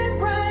side step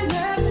right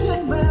left to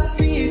my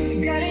feet.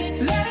 Got it,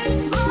 let it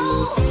go.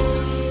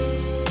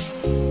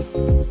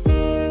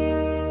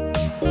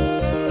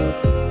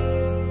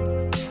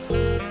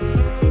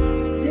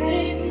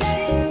 Let it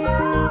go.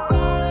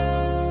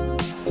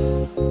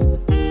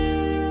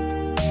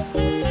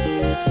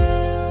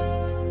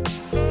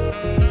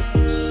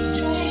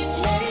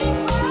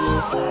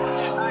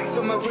 Eyes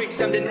on my wrist,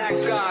 I'm the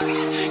next guy.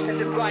 Got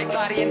the right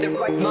body and the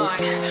right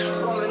mind.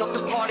 Rolling up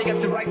the party, got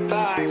the right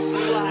vibes.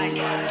 Like,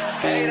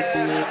 hey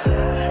there.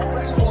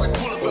 Fresh boy,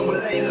 pull up and we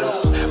lay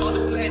low. All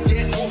the plans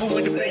get moving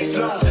with the bass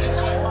low.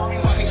 Mommy,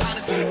 while we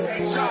honest when we say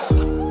so.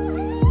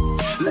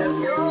 Let's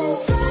go.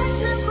 First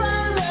step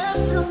right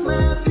left to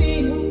my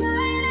feet.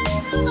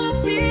 To my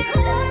feet. I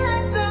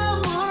like the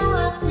moon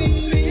rock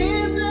with me,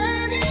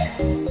 baby.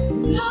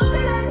 Know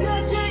that I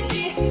got that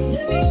heat.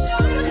 Let me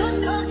show you 'cause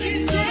cocky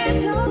shit.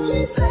 Don't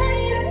you say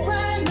it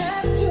right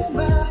left to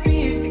my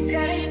feet.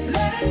 Got it,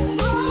 let it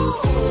go.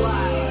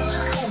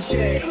 Cool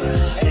shit.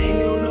 Ain't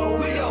no,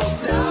 we don't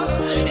stop.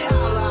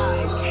 How like,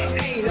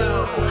 ain't no.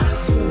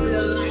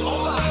 Feel like, oh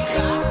my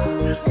God.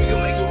 We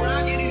gon' make you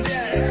rock in these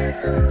ass.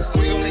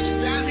 We gon' make you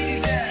bounce in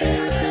these ass.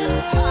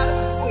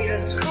 Hotter,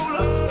 sweeter,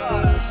 cooler,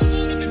 butter.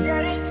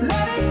 Got it,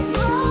 let it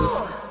go.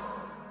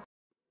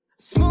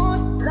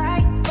 Smooth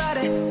like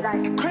butter,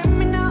 like a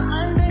criminal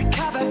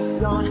undercover.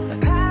 Gonna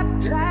pop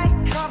like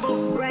trouble,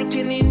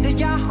 breaking into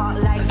your heart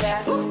like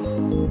that.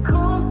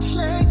 Cool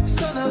shake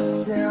stunner,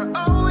 yeah, I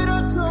owe it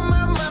all to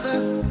my mother.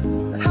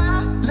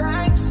 Hot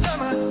like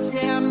summer,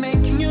 yeah, I'm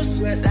making you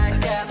sweat like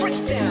that. Break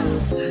it down.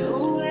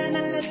 Ooh, when I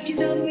look in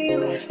the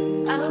mirror,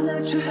 I'm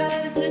not sure how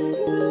to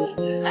do.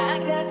 I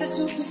got the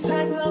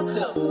superstar glow,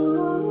 so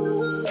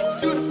ooh,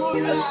 to the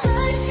booty line.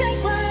 Side step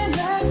right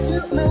left to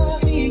my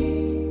feet.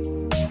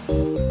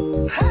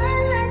 I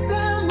like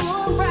the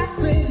moon rock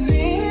with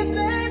me,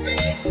 baby.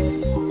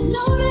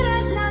 Know that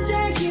I'm not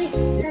that kid.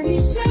 Let me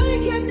show you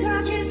 'cause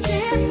cock and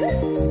shit.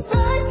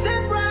 First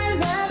step right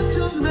left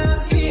to my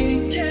feet.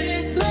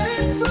 Can't let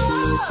it go.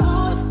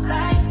 Smooth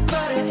like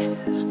butter,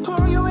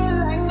 pour you in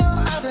like no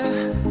other.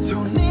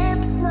 Don't need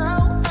no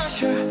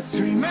usher to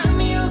remind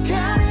me you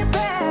got it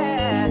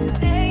bad.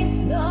 Ain't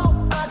no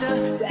other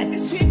that can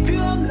sweep you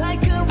up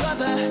like a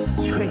rubber.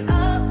 Straight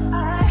up,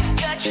 I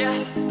gotcha,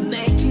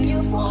 making you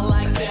fall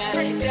like that.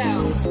 Break it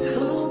down.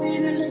 Ooh, when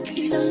I look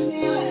in the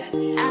mirror,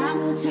 I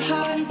want your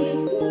heart to get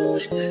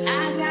good.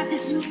 I got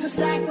this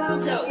superstar glow,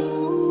 so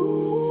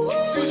ooh,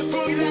 through the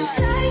booty line.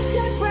 Side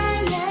step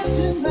right left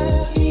to my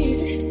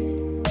feet.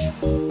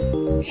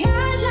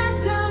 I like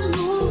the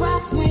moon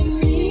rock with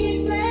me,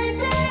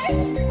 baby.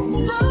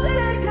 Know that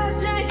I got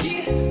that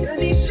heat. Let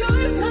me show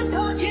you 'cause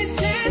talking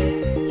shit.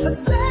 A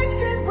side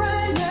step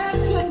right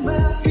left to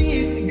my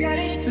feet. Got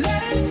it,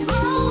 let it go.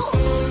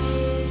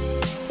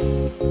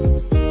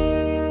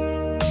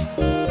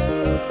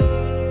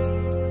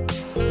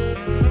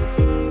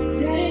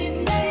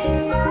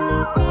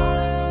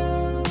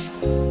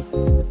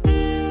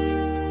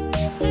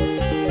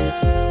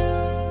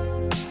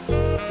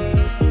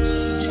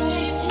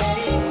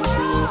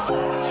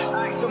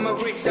 Eyes on my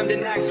wrist, I'm the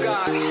next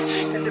guy.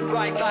 Got the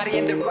right body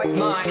and the right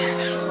mind.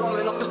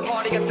 Rolling up the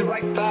party, got the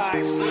right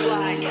vibes.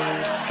 Like,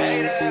 hey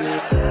there.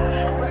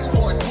 Fresh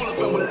boy, pull up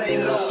and we lay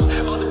low.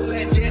 All the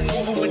plans get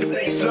moving with the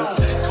bass low.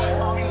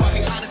 Mommy, while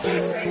we honest when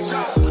we say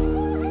so.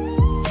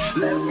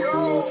 Let's go.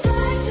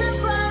 First step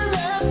right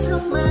left to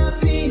my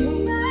feet.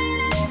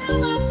 To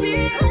my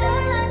feet. I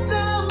like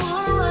the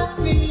moon rock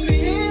with me,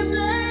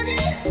 baby.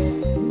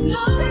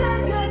 Know that I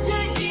got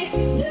that heat.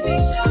 Let me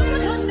show you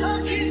 'cause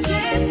cocky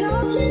shit.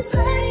 Don't you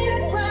say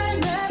it right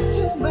left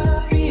to my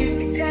feet.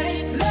 Got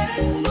it, let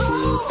it go.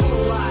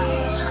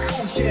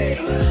 Cool shit.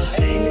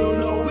 Ain't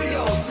no, we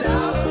don't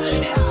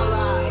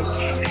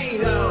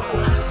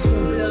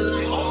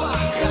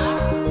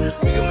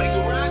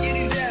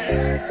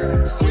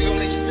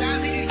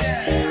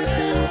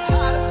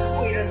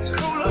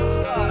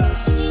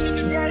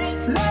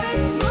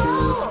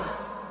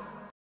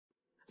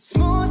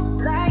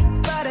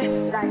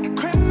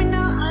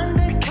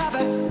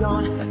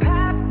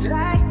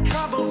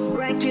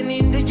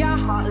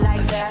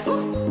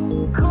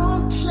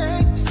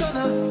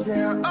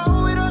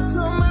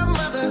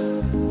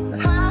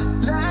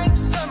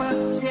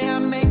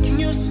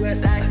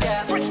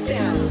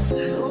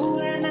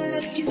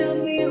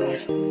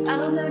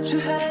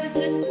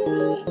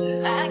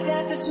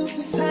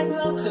superstar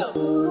glow. So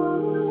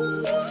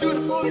ooh, to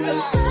the booty line.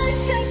 I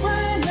step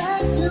right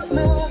left to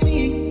my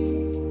beat.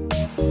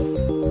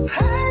 I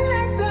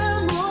like the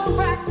move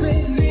rock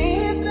with me,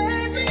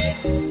 baby.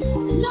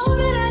 Know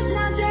that I'm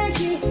not that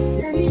kid.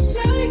 Let me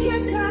show you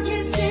kiss, cock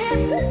and shit.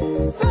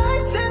 So I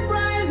step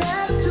right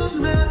left to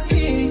my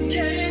beat.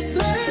 Can't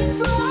let it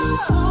go.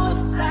 Smooth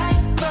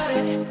like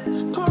butter,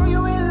 pour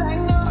you in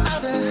like no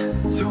other.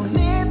 Don't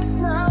need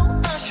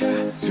no usher.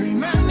 To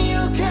remind me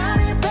you got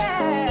it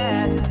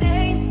bad.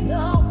 Ain't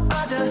no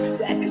other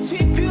that can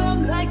sweep you up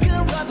like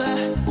a rubber.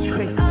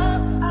 Straight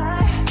up,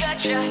 I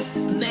gotcha,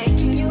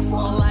 making you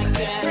fall like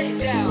that. Break it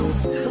down.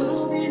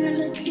 Ooh, when I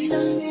look in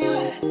the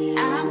mirror,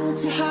 I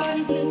want your heart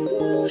to get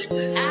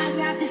good. I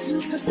got this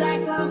superstar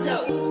glow. So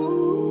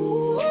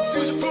ooh, to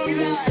the booty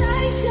line.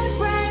 I step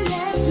right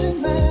left to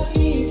my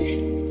feet.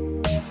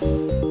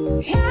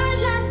 I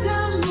like the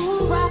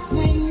move rock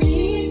with me,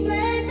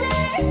 baby.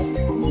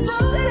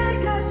 Know that I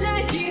got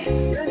that heat.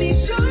 Let me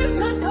show you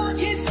cause talk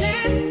is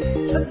shit.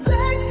 A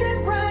sex step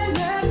right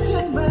left to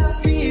my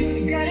feet.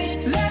 Got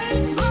it, let it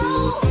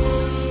roll.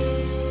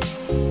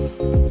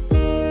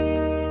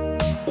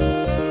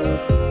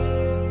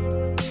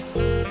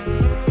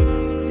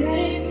 Let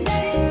it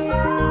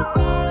roll.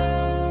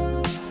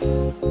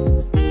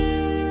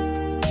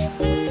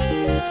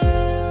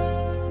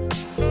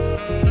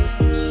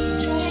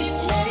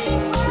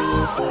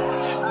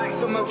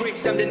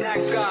 I'm the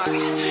next guy.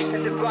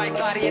 Got the right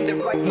body and the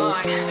right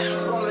mind.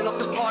 Rolling up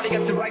the party,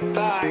 got the right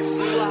vibes.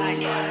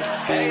 Like,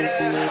 hey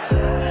there.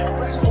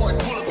 Fresh boy,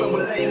 pull up and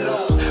we'll lay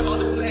low. All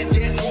the plans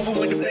get moving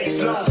with the bass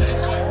low.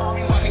 Come on,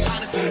 me right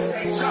behind us when we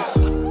say so.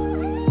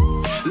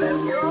 Let's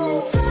go.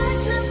 I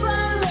step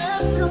right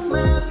left to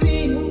my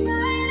beat.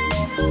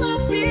 To my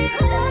beat.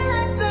 I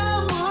like the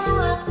more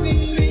rock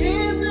with me,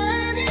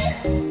 baby.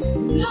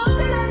 Know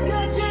that I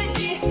got that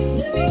heat.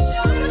 Let me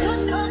show you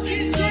cause talk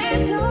is shit.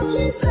 Don't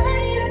you say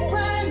it.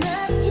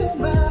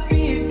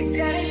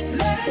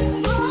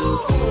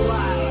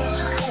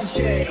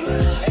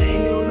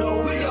 And you know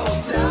we don't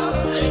stop.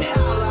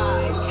 How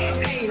like,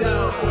 ain't no.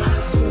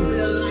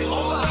 Something like, oh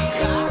my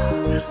god.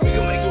 We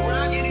gon' make you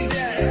rock in these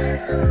ass.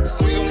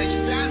 We gon' make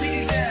you bounce in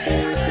these ass.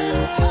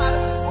 Hot,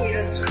 sweet,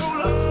 and cool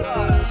up.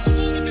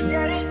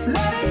 Get it,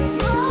 let it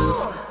go.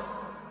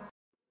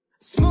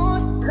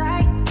 Smooth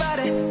like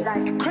butter,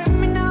 like a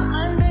criminal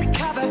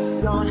undercover.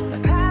 Don't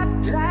pop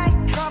like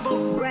trouble,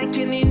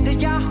 breaking into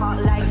your heart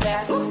like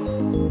that.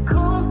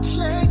 Cool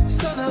shake,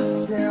 stunner,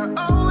 yeah,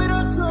 owe it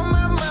all to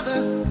my mother.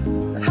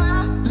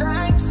 Hot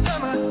like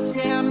summer,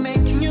 yeah, I'm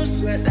making you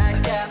sweat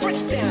like that. Break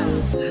it down.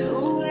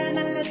 Ooh, when I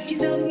look in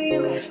the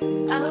mirror,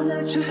 I'm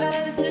not too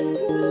hard to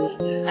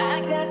do.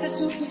 I got the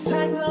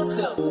superstar glow.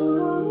 So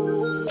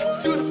ooh,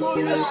 to the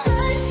booty line.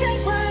 I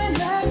step right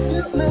left to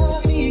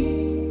my beat.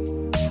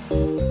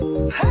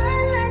 I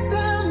like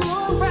the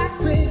move rock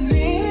with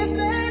me,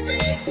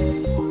 baby.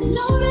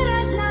 Know that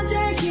I'm not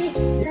that kid.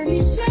 Let me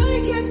show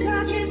you kiss,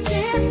 cock and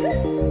shit.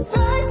 So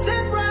I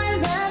step right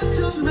left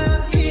to my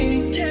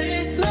feet.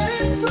 Can't let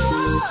it go.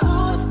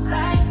 Smooth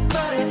like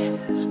butter,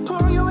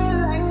 pour you in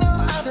like no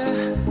other.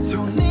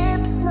 Don't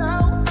need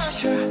no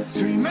usher.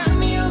 To remind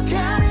me you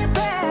got it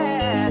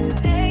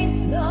bad. Ain't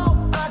no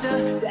other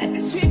that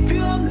can sweep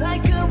you up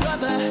like a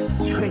rubber.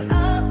 Straight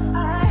up,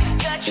 I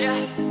gotcha,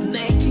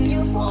 making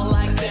you fall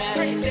like that.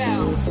 Break it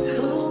down.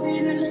 Ooh,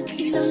 when I look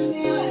in the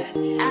mirror,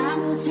 I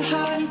want your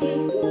heart to get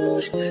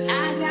good. I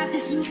got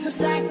this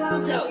superstar glow.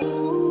 So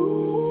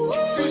ooh,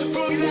 to the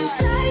booty line.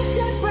 I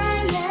step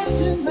right left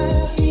to my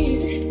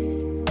feet.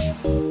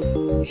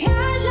 I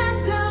like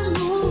the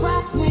move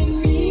rock with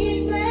me,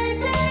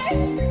 baby.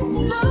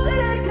 Know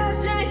that I got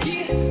that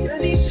heat. Let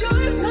me show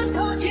you cause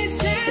talk is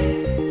shit.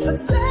 A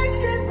sex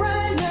step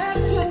right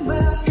left to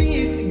my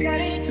feet. Got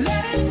it,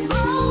 let it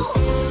roll.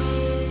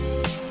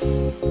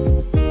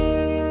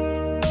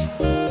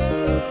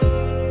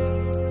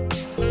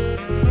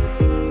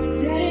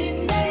 Let it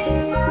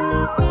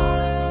roll.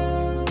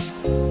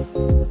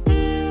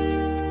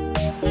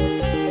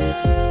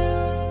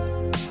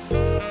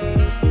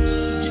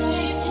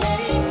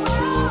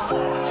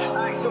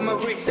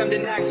 I'm the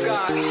next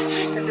guy.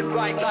 Got the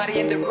right body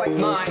and the right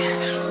mind.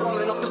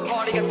 Rolling up the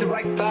party, got the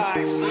right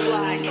vibes.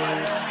 Like,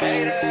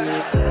 hey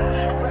there.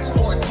 Fresh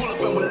boy, pull up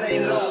and we'll lay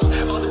low.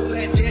 All the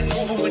plans get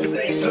moving with the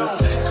bass low.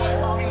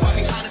 Come on, me right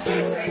behind us when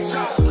we say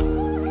so.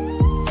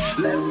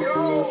 Let's go.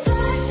 I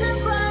step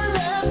right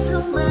left to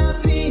my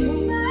beat.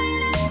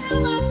 To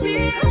my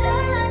beat. I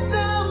like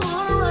the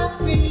more rock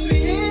with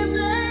me,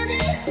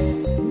 baby.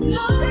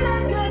 Know that I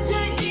got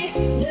that heat.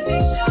 Let me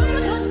show you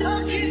cause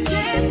talk is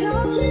shit.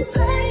 Don't you say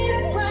it.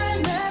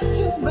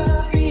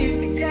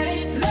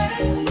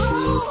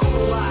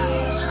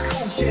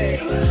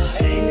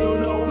 And you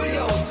know we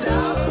don't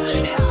stop.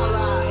 How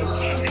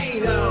like,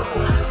 ain't no.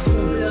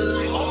 Something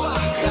like, oh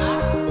my god.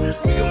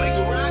 We gon' make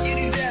you rock in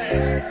these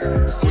ass.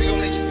 We gon'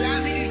 make you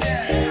bounce in these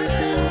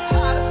ass.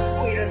 Hot,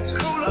 sweet, and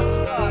cool up.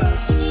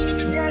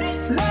 Get it,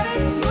 let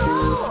it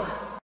roll.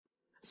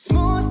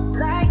 Smooth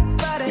like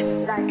butter,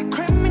 like a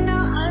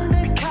criminal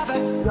undercover.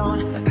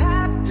 Don't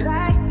pop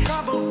like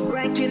trouble,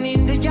 breaking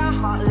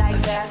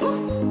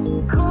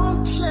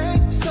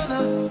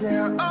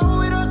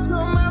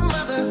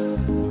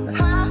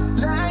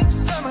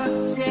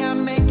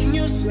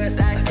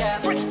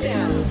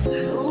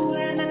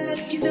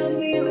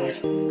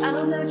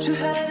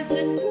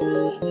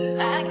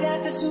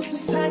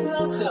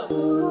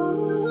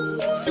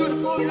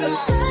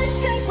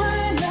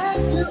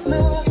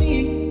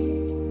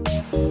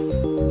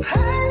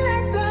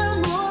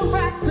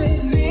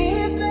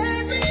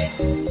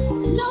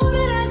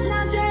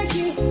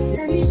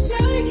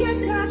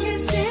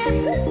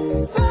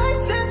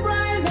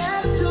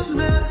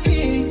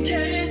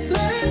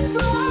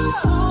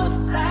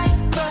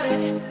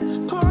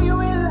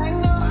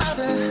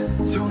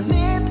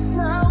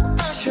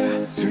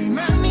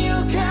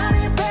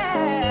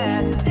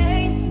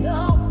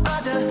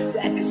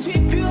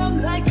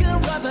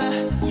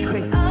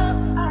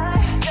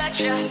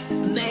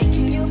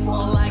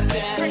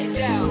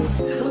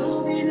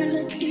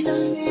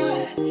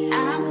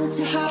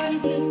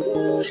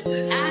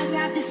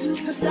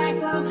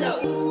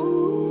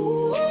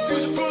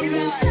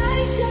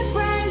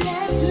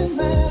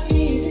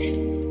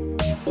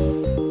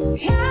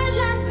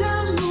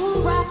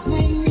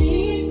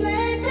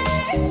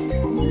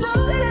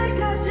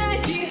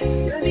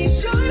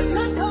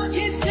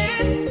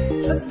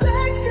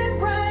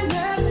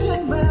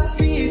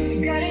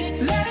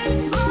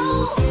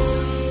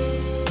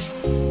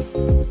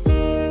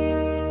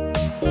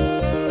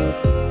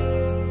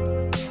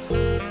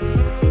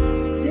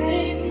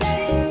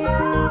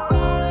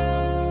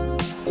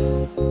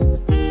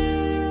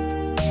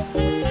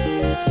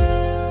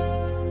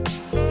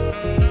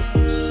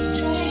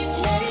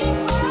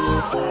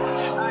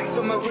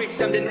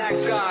I'm the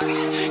next guy.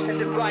 Got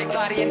the right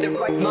body and the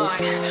right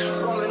mind.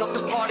 Rolling up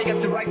the party,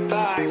 got the right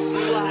vibes.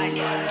 Like,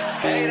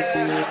 hey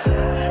there.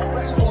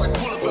 Fresh boy,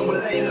 pull up and we'll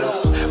lay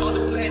low. All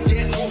the plans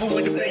get over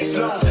with the bass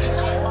low.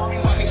 All me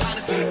right behind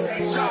us when we say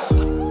so.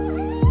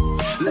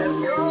 Let's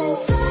go.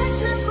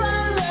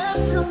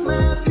 Love to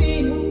my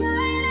beat.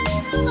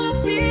 To my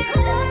beat. I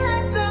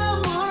like the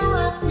more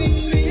rock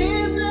with me,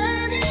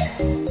 baby.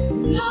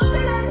 Know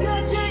that I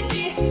got that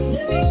heat.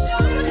 Let me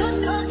show you those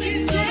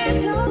cookies, Jay.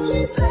 Don't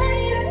you say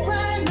it.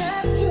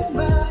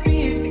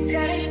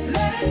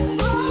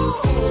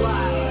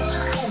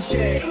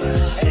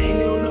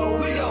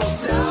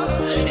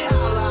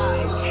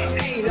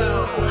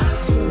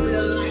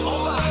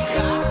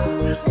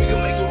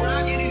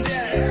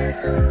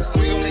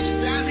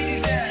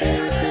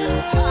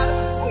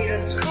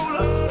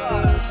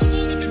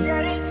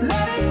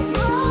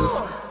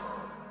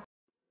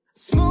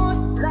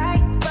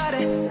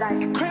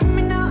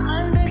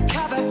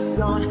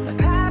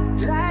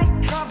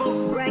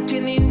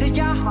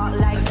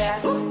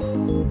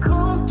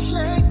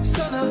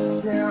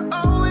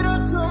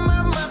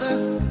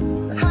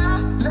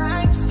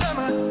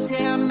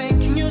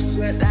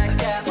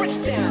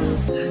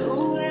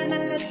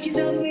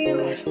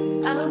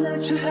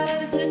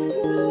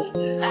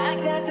 I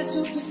got the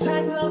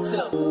superstar glow,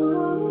 so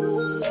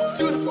ooh,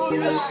 to the booty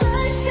line. I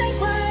take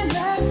my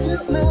life to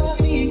my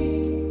feet.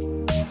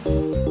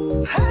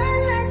 I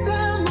like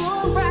the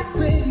moon rock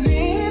with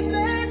me,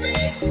 baby.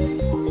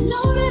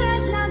 Know that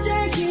I'm not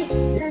that heat.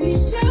 Let me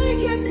show you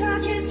kiss,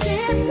 cock, and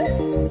shit.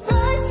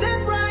 First step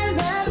right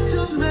left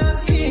to my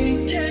feet.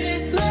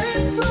 Can't let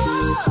it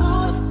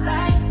fall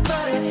like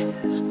butter.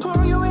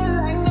 Pour you in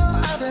like no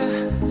other.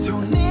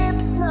 Don't need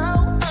no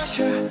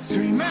usher to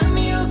remind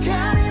me you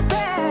got it back.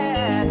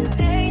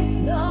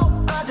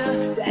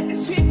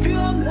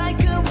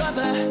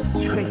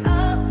 Straight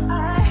up,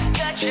 I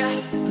gotcha,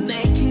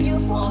 making you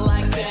fall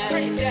like that.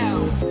 Break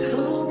down.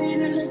 Oh,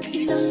 when I look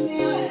in the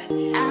mirror,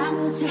 I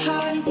want your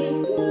heart to get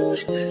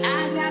good. I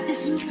got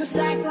this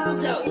superstar glow,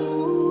 so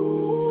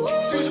ooh,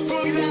 I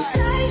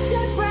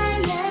step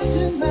right left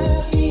to my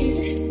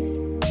feet.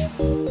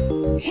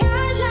 I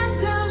like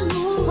the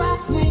moon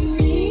rock with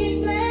me,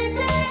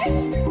 baby.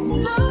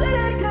 Know that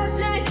I got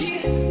that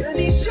heat. Let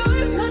me show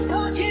you cause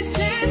talk is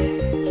shit.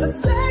 A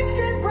sex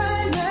step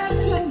right left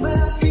to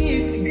my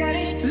feet. Got it.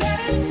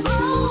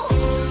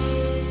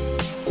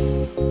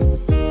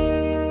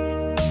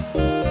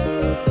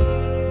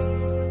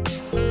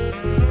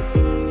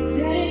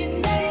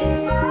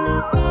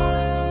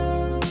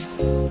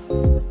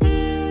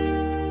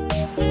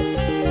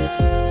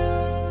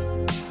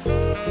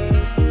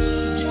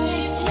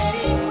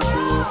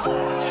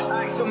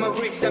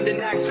 I'm the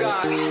next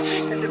guy.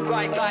 Got the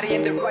right body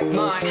and the right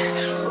mind.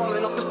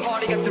 Rolling up the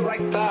party, got the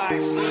right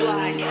vibes.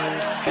 Like,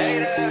 hey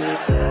there.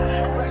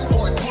 Fresh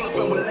boy, pull up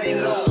and we'll lay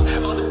low.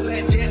 All the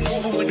plans get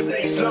over with the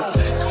bass low.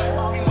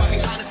 All me right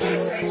behind us when we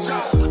say so.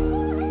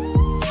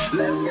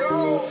 Let's go.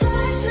 I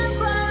step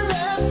right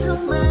left to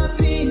my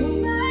feet.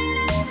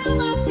 To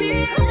my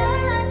feet. I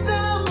like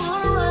the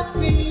moon rock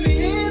with me,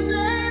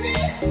 baby.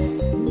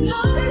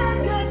 Know that I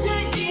got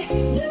that heat.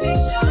 Let me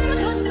show you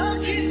those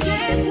cookies,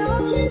 Jay.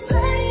 Don't you say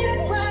it.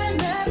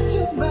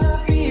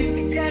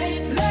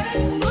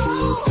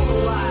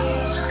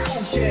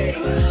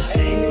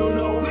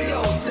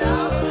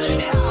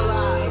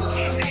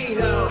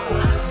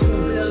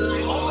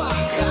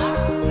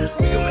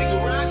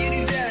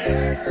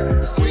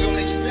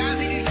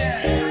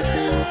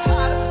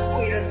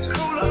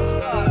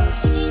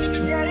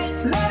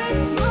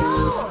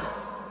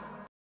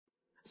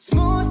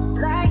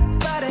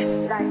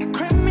 Like a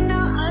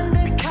criminal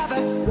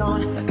undercover,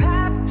 gonna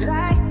pop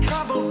like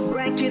trouble,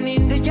 breaking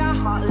into your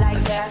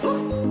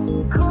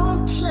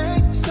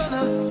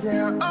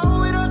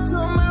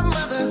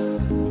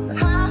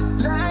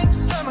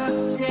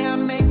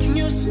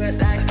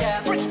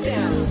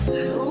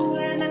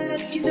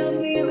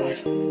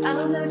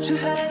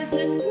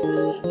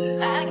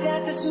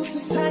got the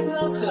superstar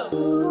glow, so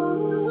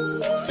ooh,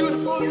 to the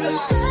booty line.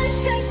 First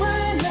step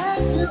right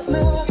left to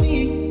my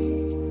feet.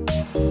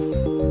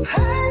 I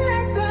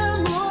let the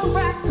moon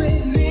rock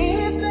with me,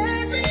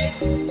 baby.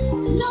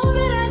 Know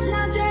that I'm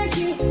not that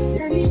key.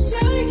 Let me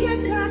show you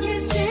just cock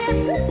and shit.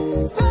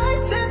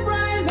 First step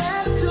right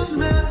left to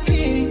my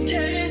feet.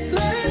 Can't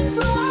let it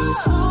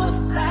fall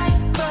like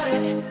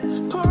butter.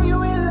 Pour you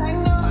in like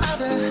no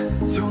other.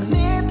 Don't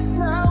need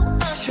no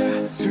usher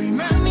to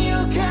remind me you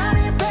got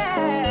it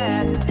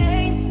bad.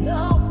 Ain't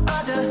no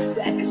other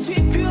that can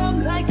sweep you up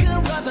like a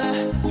rubber.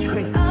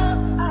 Straight up,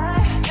 I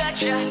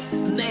gotcha,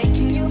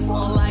 making you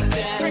fall like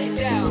that. Break it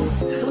down.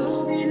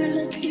 Ooh, when I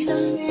look in the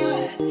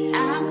mirror,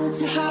 I want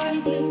your heart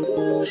and get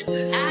good.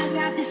 I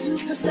got the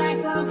superstar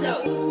glow,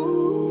 so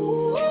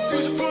ooh,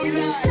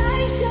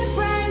 side step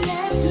right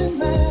left to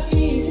my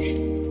feet.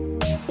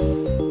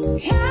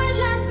 I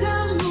like the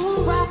moon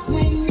rock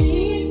with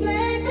me,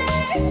 baby.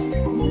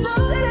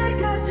 Know that I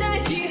got that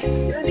heat.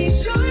 Let me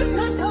show you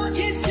cause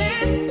talking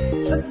shit.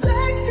 A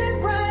side step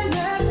right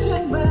left to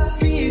my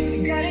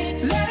feet. Got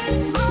it, let it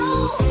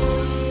roll.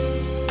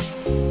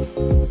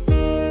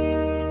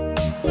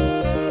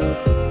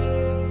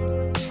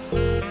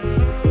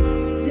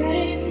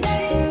 Let it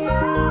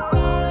roll.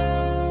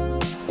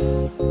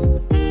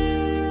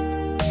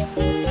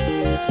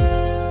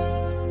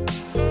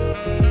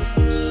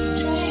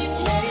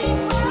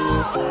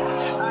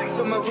 Eyes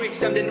on my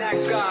wrist, I'm the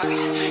next guy.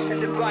 Got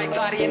the right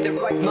body and the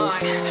right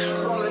mind.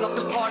 Rolling up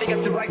the party,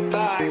 got the right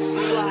vibes.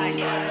 Like,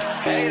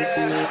 hey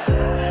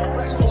there.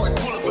 Fresh boy,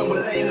 pull up and we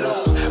lay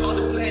low. All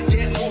the plans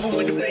get moving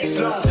with the bass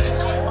low.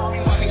 All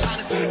you might be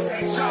honest when you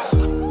say so.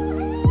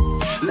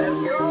 Let's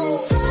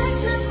go. Right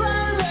step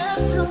right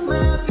left to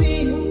my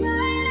feet.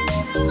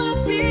 To my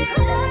feet. I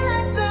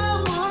let the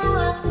moon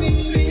rock with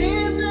me,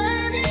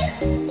 baby.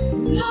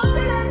 Know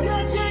that I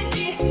got that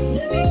heat.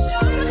 Let me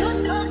show you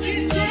cause cock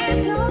is shit.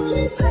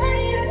 Say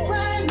it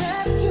right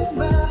left to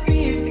my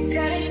feet.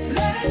 Got it,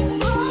 let it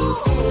roll.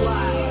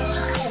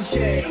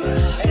 Okay,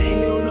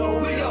 ain't no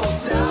we don't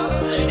stop.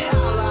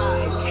 How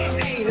like,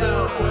 ain't no.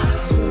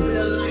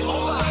 Something like, oh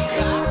my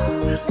god.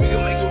 We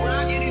gon' make you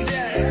rock in his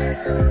head.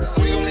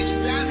 We gon' make you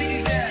bounce in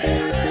his head.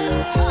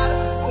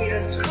 Hotter,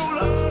 sweeter,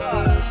 cooler,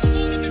 butter.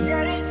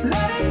 Got it,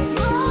 let it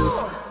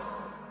roll.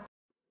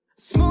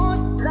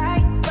 Smooth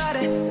like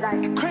butter,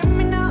 like a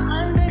criminal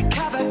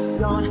undercover.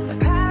 Don't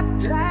pop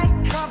like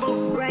trouble,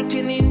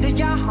 breaking into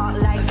your heart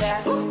like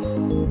that.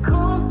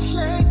 Cool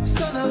shake,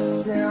 stunner,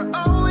 yeah,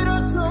 owe it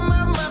all to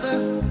my mother.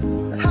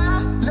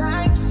 Hot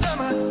like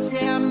summer,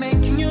 yeah, I'm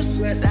making you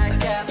sweat like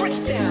that. Break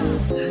it down.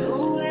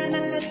 Ooh, when I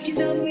look in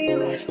the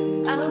mirror,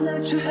 I'm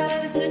not too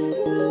hard to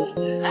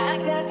do. I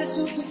got the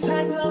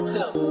superstar glow,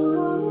 so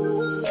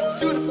ooh,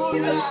 to the booty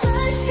line.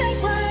 Side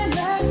step right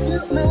left to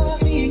my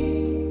feet.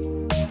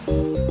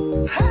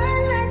 I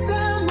let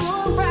the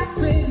moon rock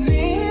with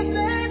me,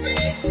 baby.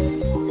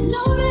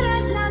 Know that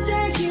I'm not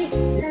that key.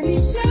 Let me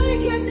show you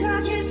just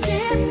cock and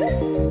shit.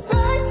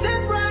 First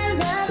step right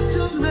left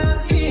to my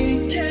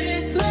feet.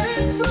 Can't let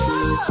it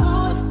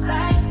fall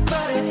like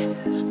butter.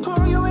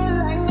 Pour you in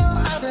like no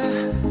other.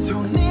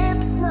 Don't need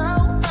no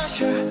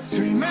usher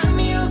to remind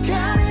me you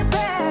got it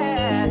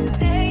bad.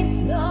 Ain't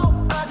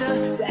no other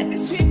that can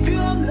sweep you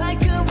up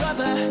like a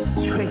rubber.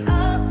 Straight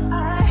up,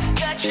 I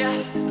gotcha,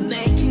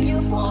 making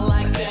you fall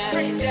like that.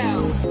 Break it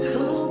down.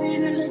 Ooh,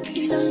 when I look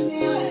in the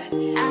mirror,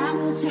 I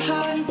want your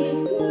heart and get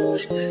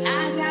good.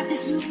 I got the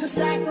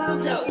superstar glow,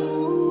 so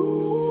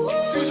ooh,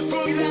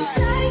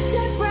 side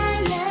step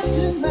right left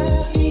to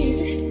my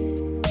feet.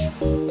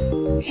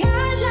 I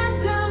like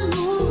the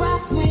moon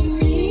rock with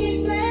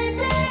me,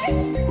 baby.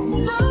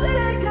 Know that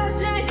I got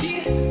that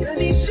heat. Let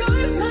me show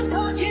you cause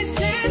talking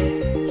shit.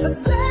 A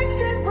side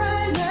step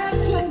right left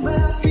to my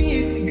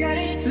feet. Got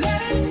it,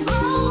 let it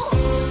roll.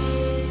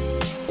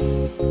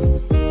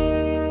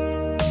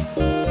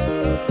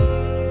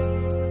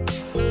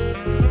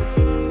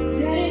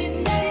 Let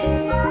it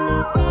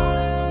roll.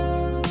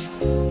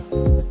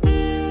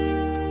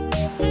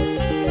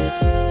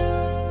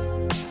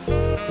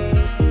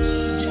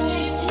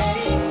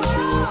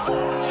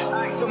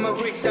 Eyes on my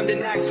wrist, I'm the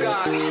next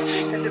guy.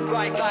 Got the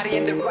right body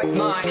and the right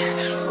mind.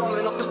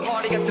 Rolling up the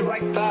party, got the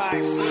right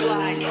vibes.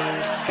 Like,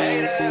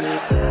 hey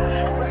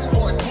there. Fresh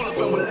boy, pull up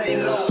and we lay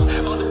low.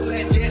 All the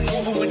plans get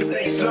moving with the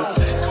bass low.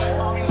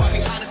 All you might be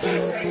honest when you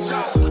say so.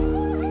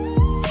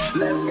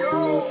 Let's go.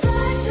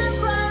 Right step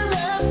right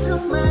left to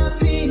my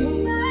feet.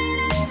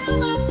 To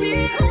my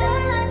feet. I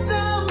let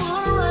the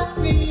moon rock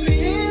with me,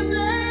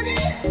 baby.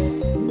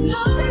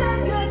 Know that I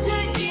got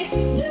that heat.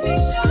 Let me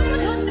show you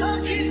cause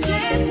cock is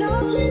shit.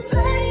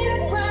 Say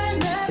it right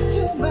left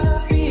to my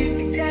feet.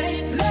 Got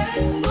it, let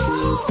it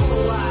roll.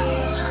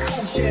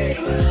 Okay,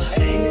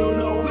 ain't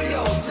no we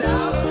don't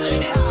stop.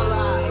 How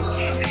like,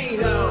 ain't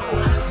no.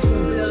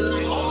 Something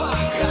like, oh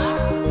my god.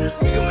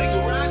 We gon' make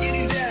you rock in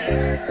his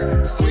head.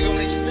 We gon'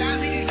 make you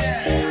bounce in his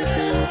head.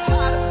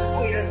 Hotter,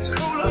 sweeter,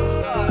 cooler,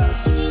 butter.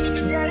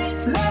 Got it,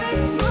 let it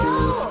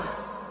roll.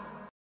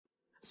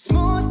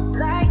 Smooth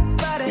like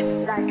butter,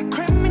 like a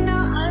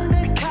criminal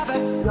undercover.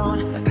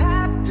 Don't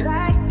pop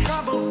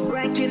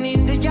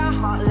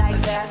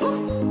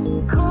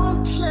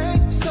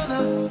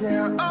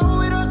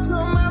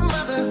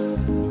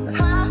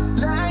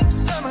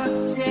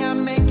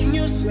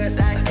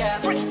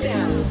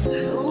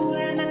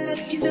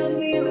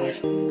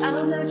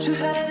not sure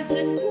how to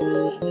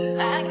do.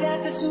 I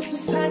got the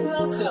superstar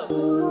glow, so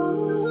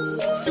ooh,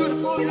 to the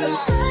booty line.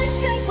 I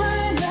step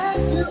right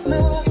left to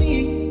my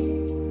beat.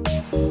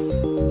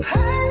 I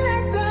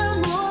let the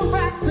moon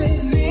rock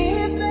with me,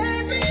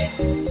 baby.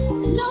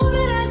 Know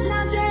that I'm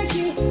not that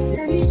kid.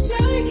 Let me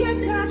show you,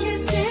 'cause I can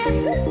shit.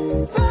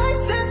 So I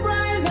step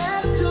right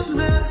left to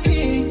my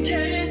beat.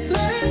 Can't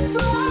let it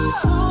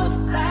fall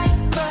like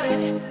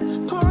butter.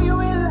 Pour you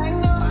in like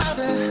no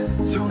other.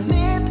 Don't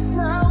need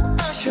no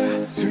usher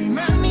to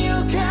remind me you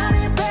got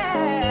it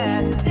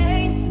bad.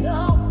 Ain't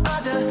no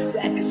other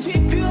that can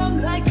sweep you up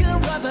like a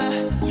rubber.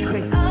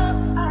 Straight up,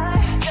 I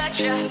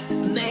gotcha,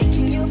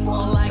 making you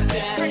fall like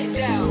that. Break it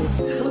down.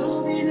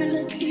 Oh, when I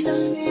look in the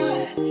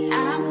mirror,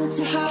 I want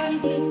your heart to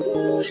get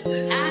good.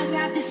 I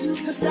got this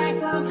superstar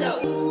glow, so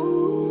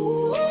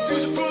ooh, I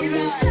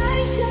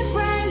step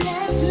right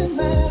left to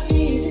my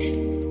beat.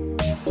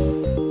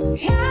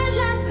 I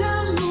let the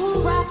moon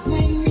rock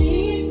with me,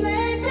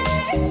 baby.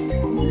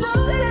 Know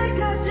that I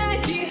got that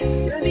heat.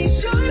 Let me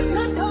show you,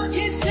 'cause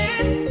talking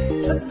shit.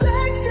 A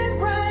sex step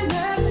right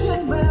left to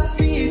my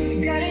beat.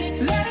 Got it,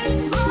 let it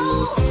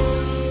roll.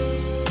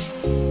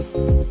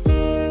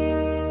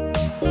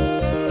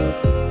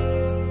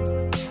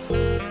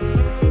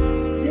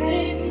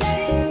 Let it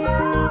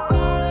roll.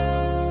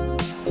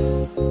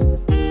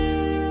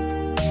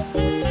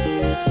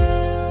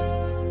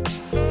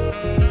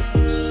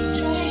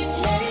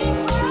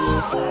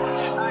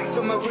 Eyes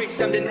on my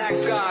wrist, I'm the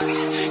next guy.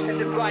 Got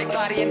the right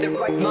body and the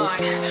right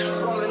mind.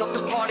 Rolling up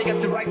the party, got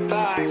the right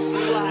vibes.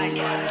 Like,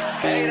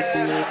 hey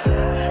there.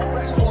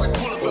 Fresh boy,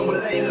 pull up and we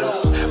lay low.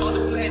 All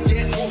the plans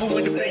get moving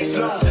with the bass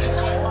low.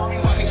 Call me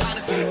right behind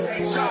us when the say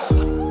so.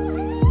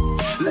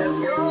 Let's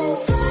go.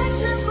 I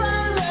step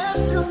right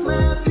left to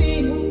my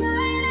beat.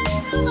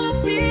 To my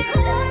beat.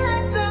 I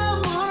let the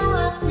moon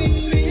rock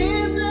with me,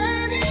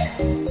 baby.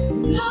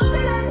 Know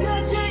that I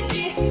got that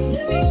heat.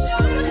 Let me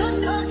show you, 'cause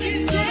talking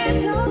shit.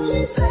 Don't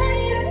say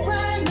it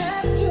right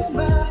left to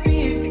my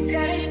beat.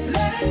 Got it,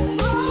 let it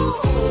roll.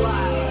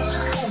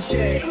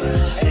 Okay,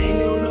 ain't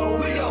no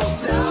we don't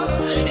stop.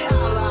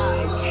 How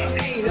like,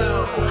 ain't no,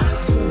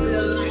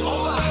 something like, oh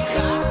my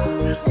God.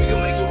 We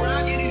gon' make it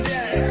rock in these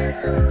ass.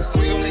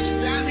 We gon' make it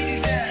bounce in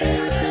these ass.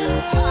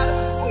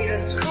 Hotter,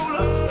 sweeter,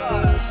 cooler,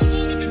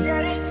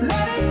 got it,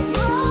 let it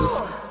roll.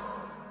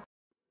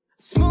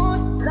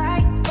 Smooth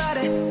like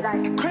butter,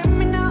 like a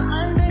criminal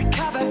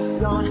undercover.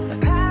 Don't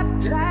pop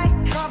like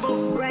trouble,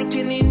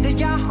 breaking into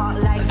your heart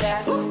like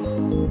that.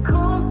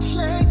 Cool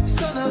shake,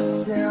 stunner,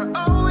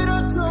 yeah, owe it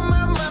all to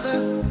my mother.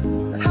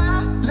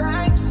 Hot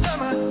like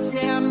summer,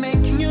 yeah, I'm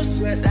making you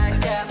sweat like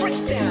that. Break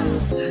it down.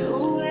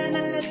 Ooh, when I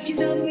look in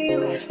the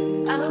mirror,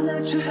 I'm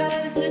not sure how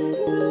to do.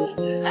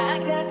 I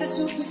got the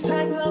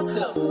superstar glow,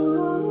 so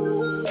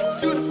ooh,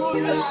 to the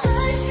booty line.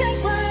 I step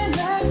right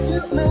left to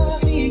my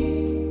beat.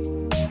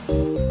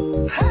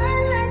 I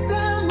let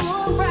the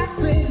moon rock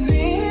with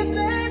me,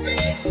 baby.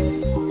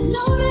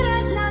 Know that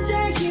I'm not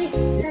that kid.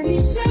 Let me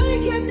show you,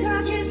 'cause I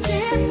can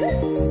shit.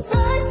 So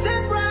I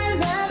step right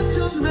left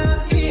to my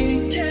beat.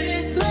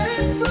 Can't let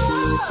it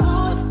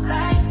fall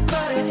like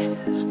butter.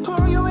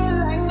 Pour you in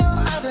like no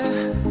other.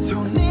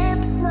 Don't need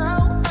no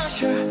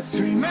usher to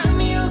remind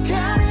me you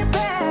got it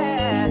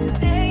bad.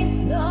 Ain't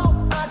no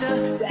other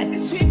that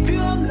can sweep you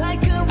up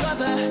like a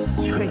rubber.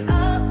 Straight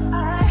up,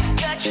 I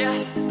gotcha,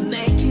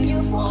 making you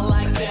fall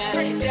like that.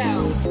 Break it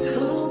down.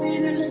 Oh,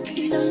 when I look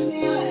in the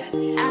mirror,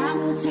 I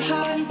want your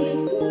heart to get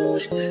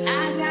good. I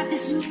got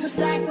this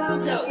superstar glow,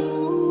 so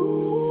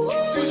ooh,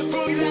 I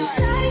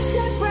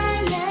step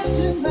right left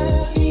to my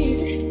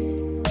beat.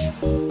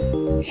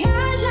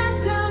 I let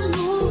the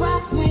moon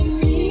rock with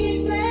me,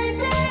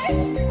 baby.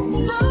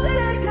 Know that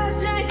I got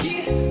that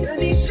heat. Let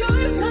me show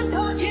you, 'cause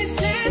talking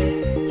shit.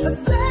 A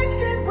sex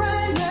step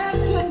right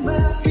left to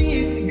my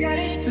beat. Got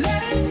it,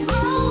 let it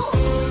roll.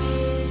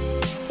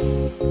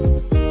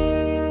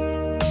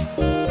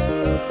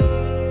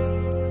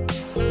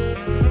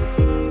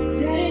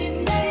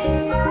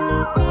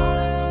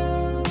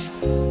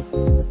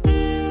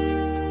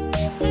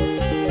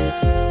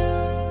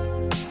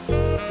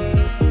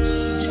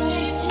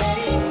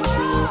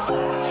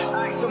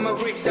 Eyes on my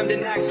wrist, I'm the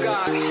next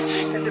guy.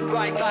 Got the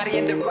right body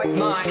and the right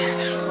mind.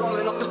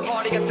 Rolling up the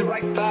party, got the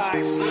right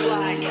vibes.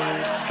 Like,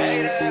 hey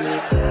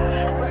there.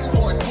 Fresh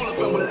boy, pull up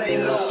and we lay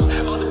low.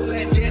 All the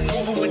plans get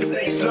moving with the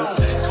bass low.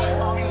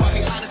 Call me right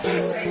behind us when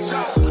the say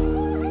so.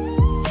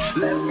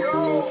 Let's go.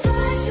 I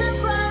step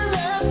right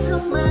left to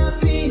my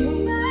beat.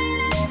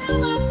 To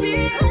my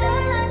beat. I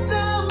let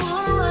the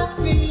moon rock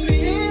with me,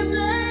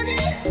 baby.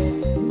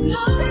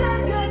 Know that I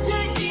got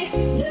that heat.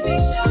 Let me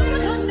show you,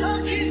 'cause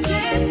talking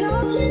shit.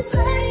 Don't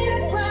say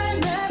it right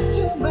left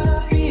to my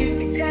beat.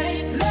 Got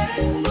it, let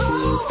it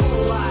roll.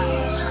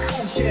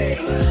 Okay,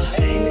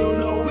 ain't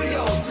no we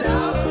don't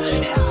stop.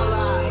 How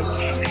like,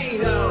 ain't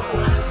no,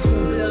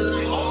 something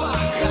like, oh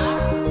my God.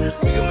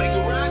 We gon' make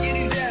it rock in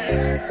these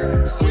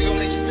ass.